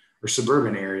urban or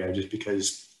suburban area, just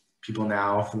because people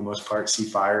now, for the most part, see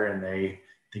fire and they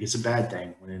think it's a bad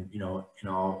thing, when in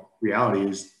all reality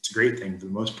it's a great thing for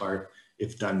the most part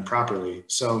if done properly.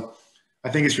 So I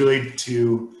think it's really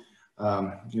to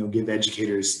give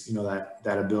educators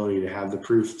that ability to have the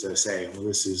proof to say, well,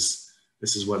 this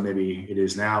is what maybe it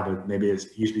is now, but maybe it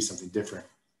used to be something different.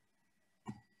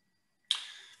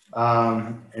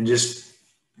 And just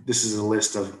this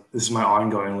is my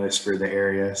ongoing list for the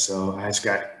area. So I just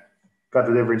got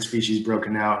the different species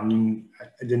broken out, and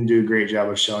I didn't do a great job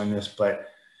of showing this, but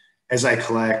as I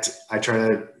collect, I try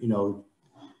to,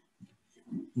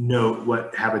 note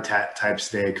what habitat types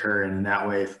they occur in. And that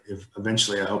way, if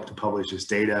eventually I hope to publish this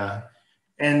data,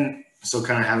 and so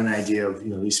kind of have an idea of,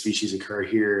 these species occur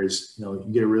here is, you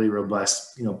get a really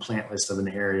robust, plant list of an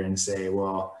area and say,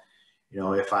 well,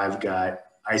 if I've got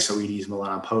Isoedes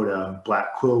melanopoda,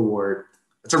 black quillwort,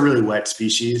 it's a really wet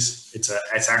species. It's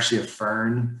actually a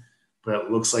fern, but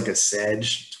it looks like a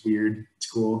sedge. It's weird. It's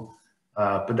cool.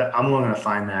 But I'm only going to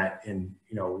find that in,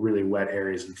 really wet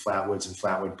areas and flatwoods and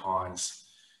flatwood ponds.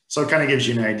 So it kind of gives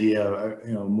you an idea,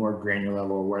 more granular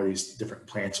level where these different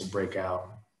plants will break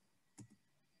out.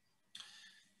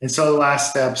 And so the last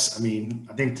steps,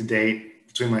 I think to date,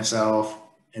 between myself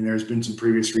and there's been some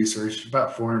previous research,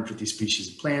 about 450 species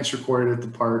of plants recorded at the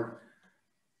park.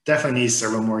 Definitely needs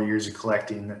several more years of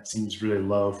collecting. That seems really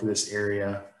low for this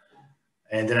area.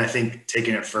 And then I think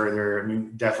taking it further,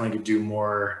 definitely could do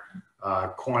more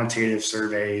quantitative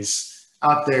surveys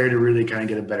out there to really kind of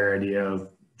get a better idea of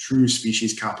true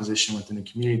species composition within the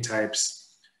community types.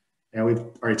 And we've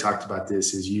already talked about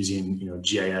this, is using,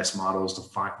 GIS models to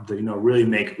find, really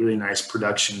make really nice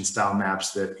production style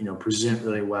maps that, present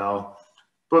really well,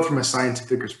 both from a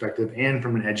scientific perspective and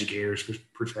from an educator's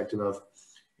perspective of,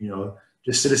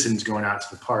 just citizens going out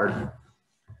to the park.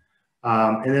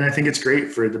 And then I think it's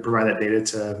great to provide that data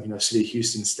to, City of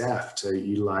Houston staff to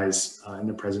utilize in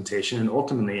the presentation and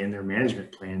ultimately in their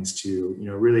management plans to,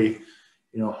 really,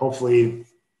 hopefully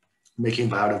making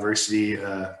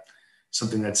biodiversity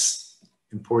something that's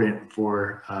important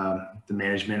for the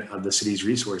management of the city's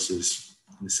resources,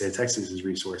 the state of Texas's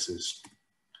resources.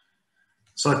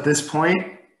 So at this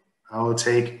point, I will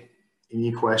take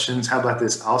any questions. How about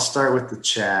this? I'll start with the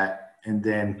chat and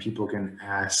then people can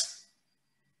ask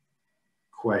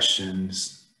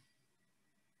questions.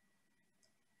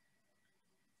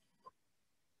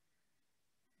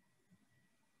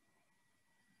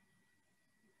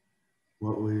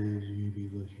 What would you be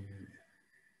looking at?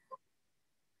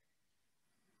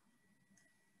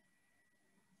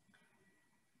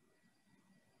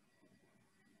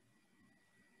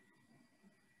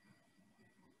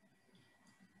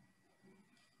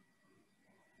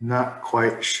 Not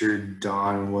quite sure,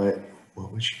 Don, what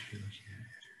would you be looking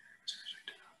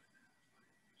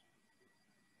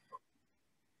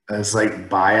at? As like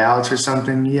buyouts or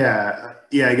something? Yeah,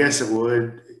 I guess it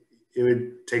would. It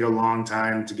would take a long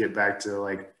time to get back to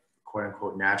like quote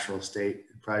unquote natural state.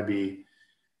 It'd probably be,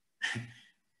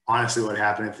 honestly, what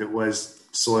happened if it was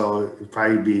soil, it would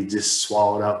probably be just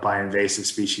swallowed up by invasive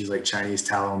species like Chinese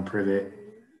tallow and privet.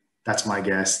 That's my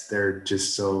guess. They're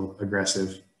just so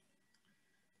aggressive.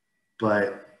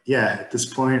 But yeah, at this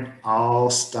point,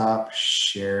 I'll stop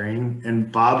sharing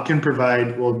and Bob can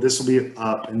provide, well, this will be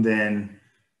up and then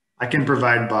I can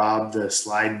provide Bob the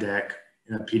slide deck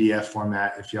in a PDF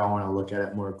format if y'all want to look at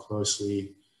it more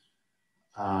closely.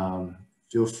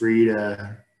 Feel free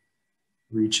to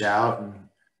reach out and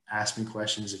ask me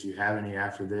questions if you have any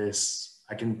after this.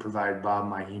 I can provide Bob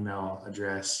my email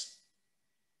address.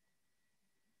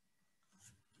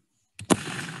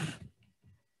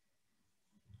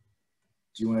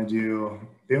 Do you want to do,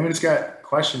 if anyone's got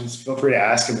questions, feel free to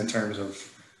ask them in terms of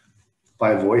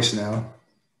by voice now.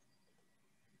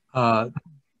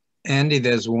 Andy,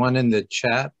 there's one in the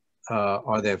chat.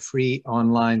 Are there free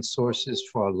online sources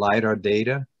for LiDAR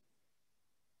data?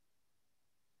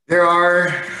 There are,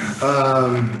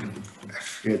 I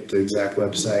forget the exact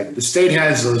website. The state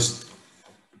has those,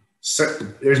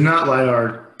 there's not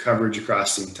LiDAR coverage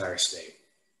across the entire state,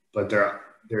 but there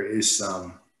is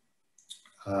some.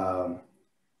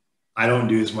 I don't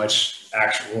do as much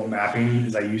actual mapping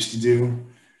as I used to do.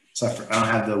 So I don't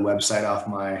have the website off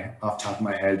the top of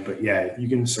my head, but yeah, you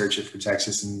can search it for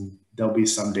Texas and there'll be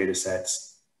some data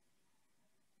sets.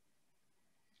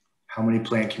 How many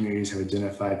plant communities have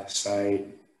identified the site?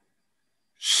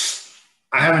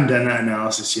 I haven't done that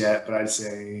analysis yet, but I'd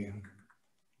say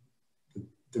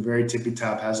the very tippy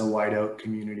top has a white oak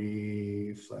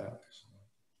community,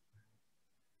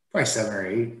 probably 7 or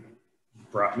 8.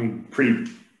 Brought me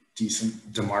pretty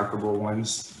decent, demarkable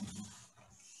ones.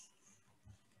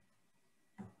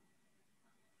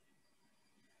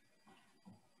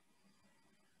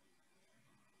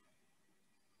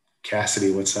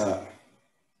 Cassidy, what's up?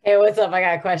 Hey, what's up? I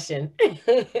got a question.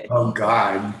 Oh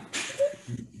God.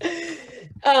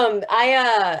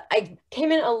 I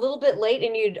came in a little bit late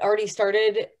and you'd already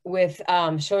started with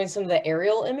showing some of the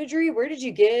aerial imagery. Where did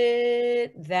you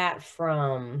get that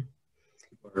from?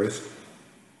 Earth.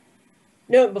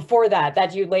 No, before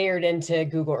that you layered into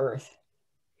Google Earth.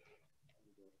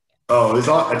 Oh, it's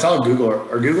all Google,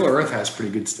 or Google Earth has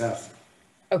pretty good stuff.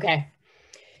 Okay.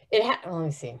 Let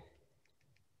me see.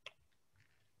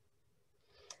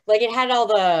 Like it had all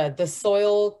the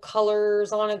soil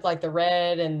colors on it, like the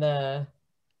red and the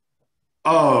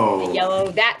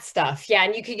yellow, that stuff. Yeah,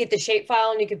 and you could get the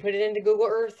shapefile and you could put it into Google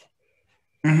Earth.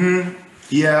 Mm-hmm.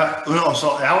 Yeah. No,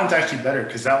 so that one's actually better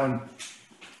because that one.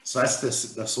 So that's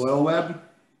the soil web,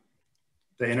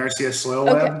 the NRCS soil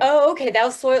web. Oh, okay. That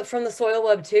was from the soil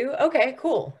web too. Okay,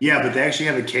 cool. Yeah, but they actually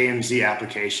have a KMZ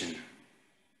application.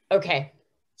 Okay.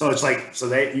 So it's like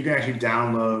you can actually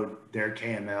download their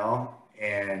KML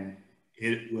and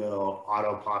it will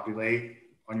auto populate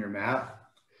on your map.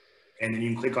 And then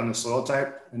you can click on the soil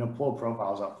type and it'll pull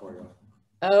profiles up for you.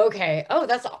 Okay. Oh,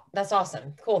 that's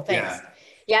awesome. Cool. Thanks.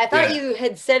 Yeah, I thought you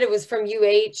had said it was from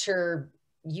UH or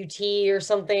UT or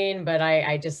something, but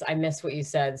I missed what you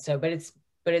said. So, but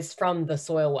it's from the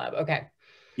soil web. Okay.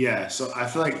 Yeah. So I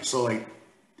feel like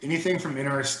anything from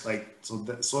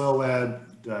the soil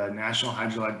web, the National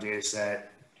Hydrologic Data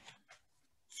Set,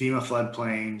 FEMA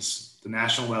floodplains, the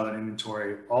National Wetland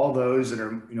Inventory, all those that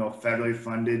are, federally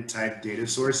funded type data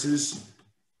sources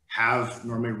have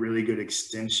normally really good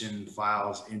extension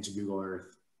files into Google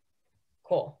Earth.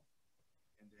 Cool.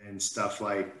 And stuff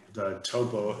like the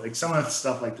topo, like some of the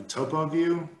stuff like the topo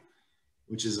view,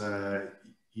 which is a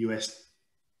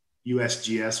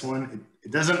USGS one.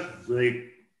 It doesn't really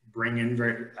bring in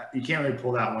you can't really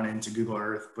pull that one into Google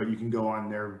Earth, but you can go on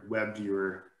their web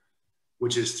viewer,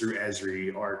 which is through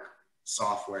Esri ARC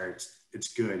software.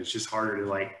 It's good. It's just harder to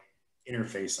like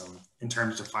interface them in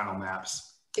terms of final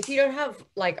maps. If you don't have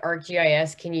like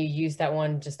ArcGIS, can you use that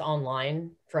one just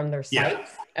online from their site?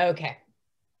 Yeah. Okay.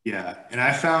 Yeah. And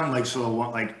I found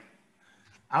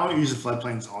I don't use the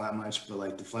floodplains all that much, but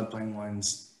like the floodplain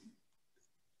ones,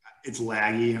 it's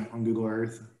laggy on Google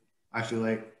Earth, I feel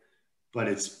like, but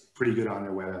it's pretty good on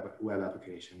their web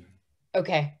application.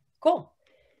 Okay, cool.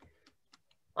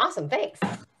 Awesome, thanks.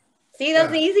 See, that's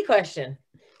an easy question.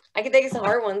 I can think of some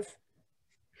hard ones.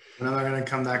 When am I going to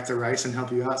come back to Rice and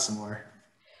help you out some more?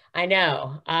 I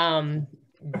know.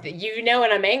 You know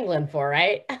what I'm angling for,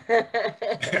 right?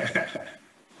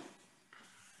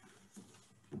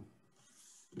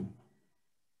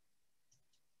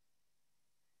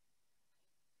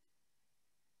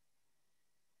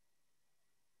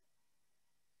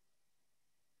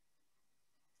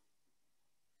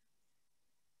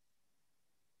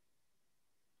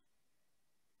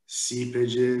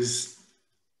 Seepages.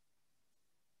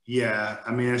 Yeah,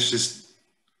 I mean, it's just,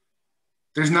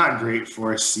 there's not great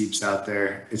forest seeps out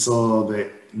there. It's a little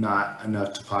bit not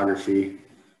enough topography,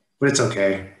 but it's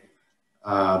okay.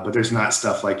 But there's not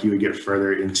stuff like you would get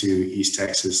further into East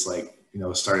Texas, like,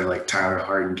 started like Tyler,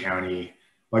 Hardin County.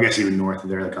 Well, I guess even north of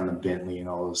there, like on the Bentley and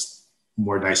all those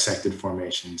more dissected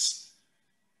formations.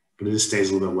 But it just stays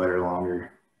a little bit wetter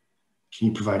longer. Can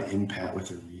you provide HNPAT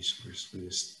with a resource for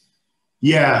this?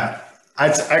 Yeah, I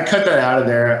cut that out of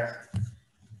there.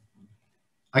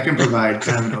 I can provide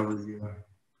kind of an overview.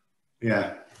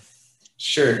 Yeah,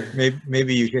 sure.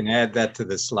 Maybe you can add that to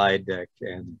the slide deck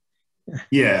and I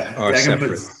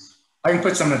can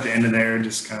put some at the end of there and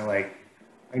just kind of like,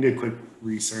 I can do a quick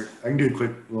research. I can do a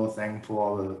quick little thing, pull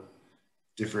all the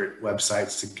different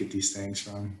websites to get these things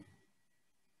from.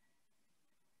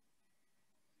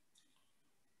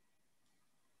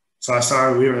 So I'm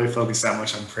sorry we really focus that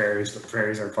much on prairies, but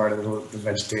prairies are part of the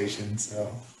vegetation,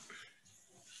 so.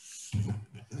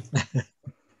 But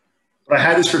I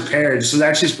had this prepared. This was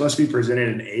actually supposed to be presented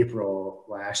in April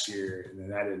last year, and then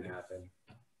that didn't happen.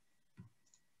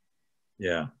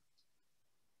 Yeah.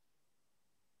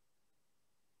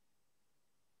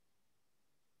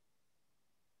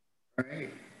 All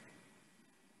right.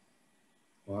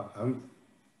 Well, I'm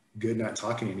good not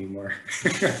talking anymore.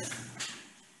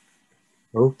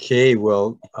 Okay,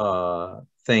 well,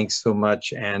 thanks so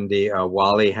much, Andy.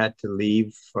 Wally had to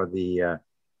leave for the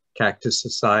Cactus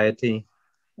Society,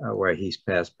 where he's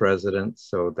past president,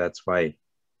 so that's why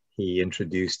he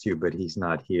introduced you, but he's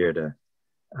not here to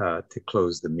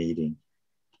close the meeting.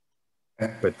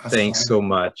 But thanks so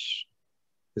much.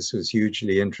 This was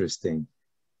hugely interesting.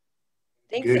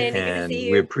 Thanks, Andy. Good to see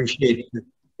you. We appreciate it.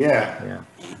 Yeah.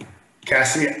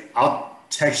 Cassie, I'll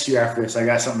text you after this. I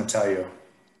got something to tell you.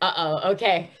 Uh-oh,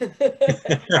 okay. All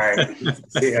right.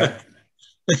 See ya.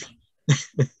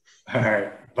 All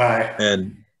right. Bye.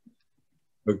 And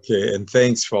okay, and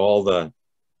thanks for all the,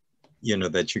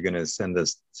 that you're gonna send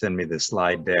me the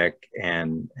slide deck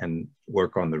and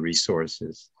work on the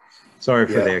resources. Sorry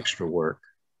for the extra work.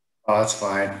 Oh, that's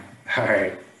fine. All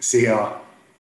right. See y'all.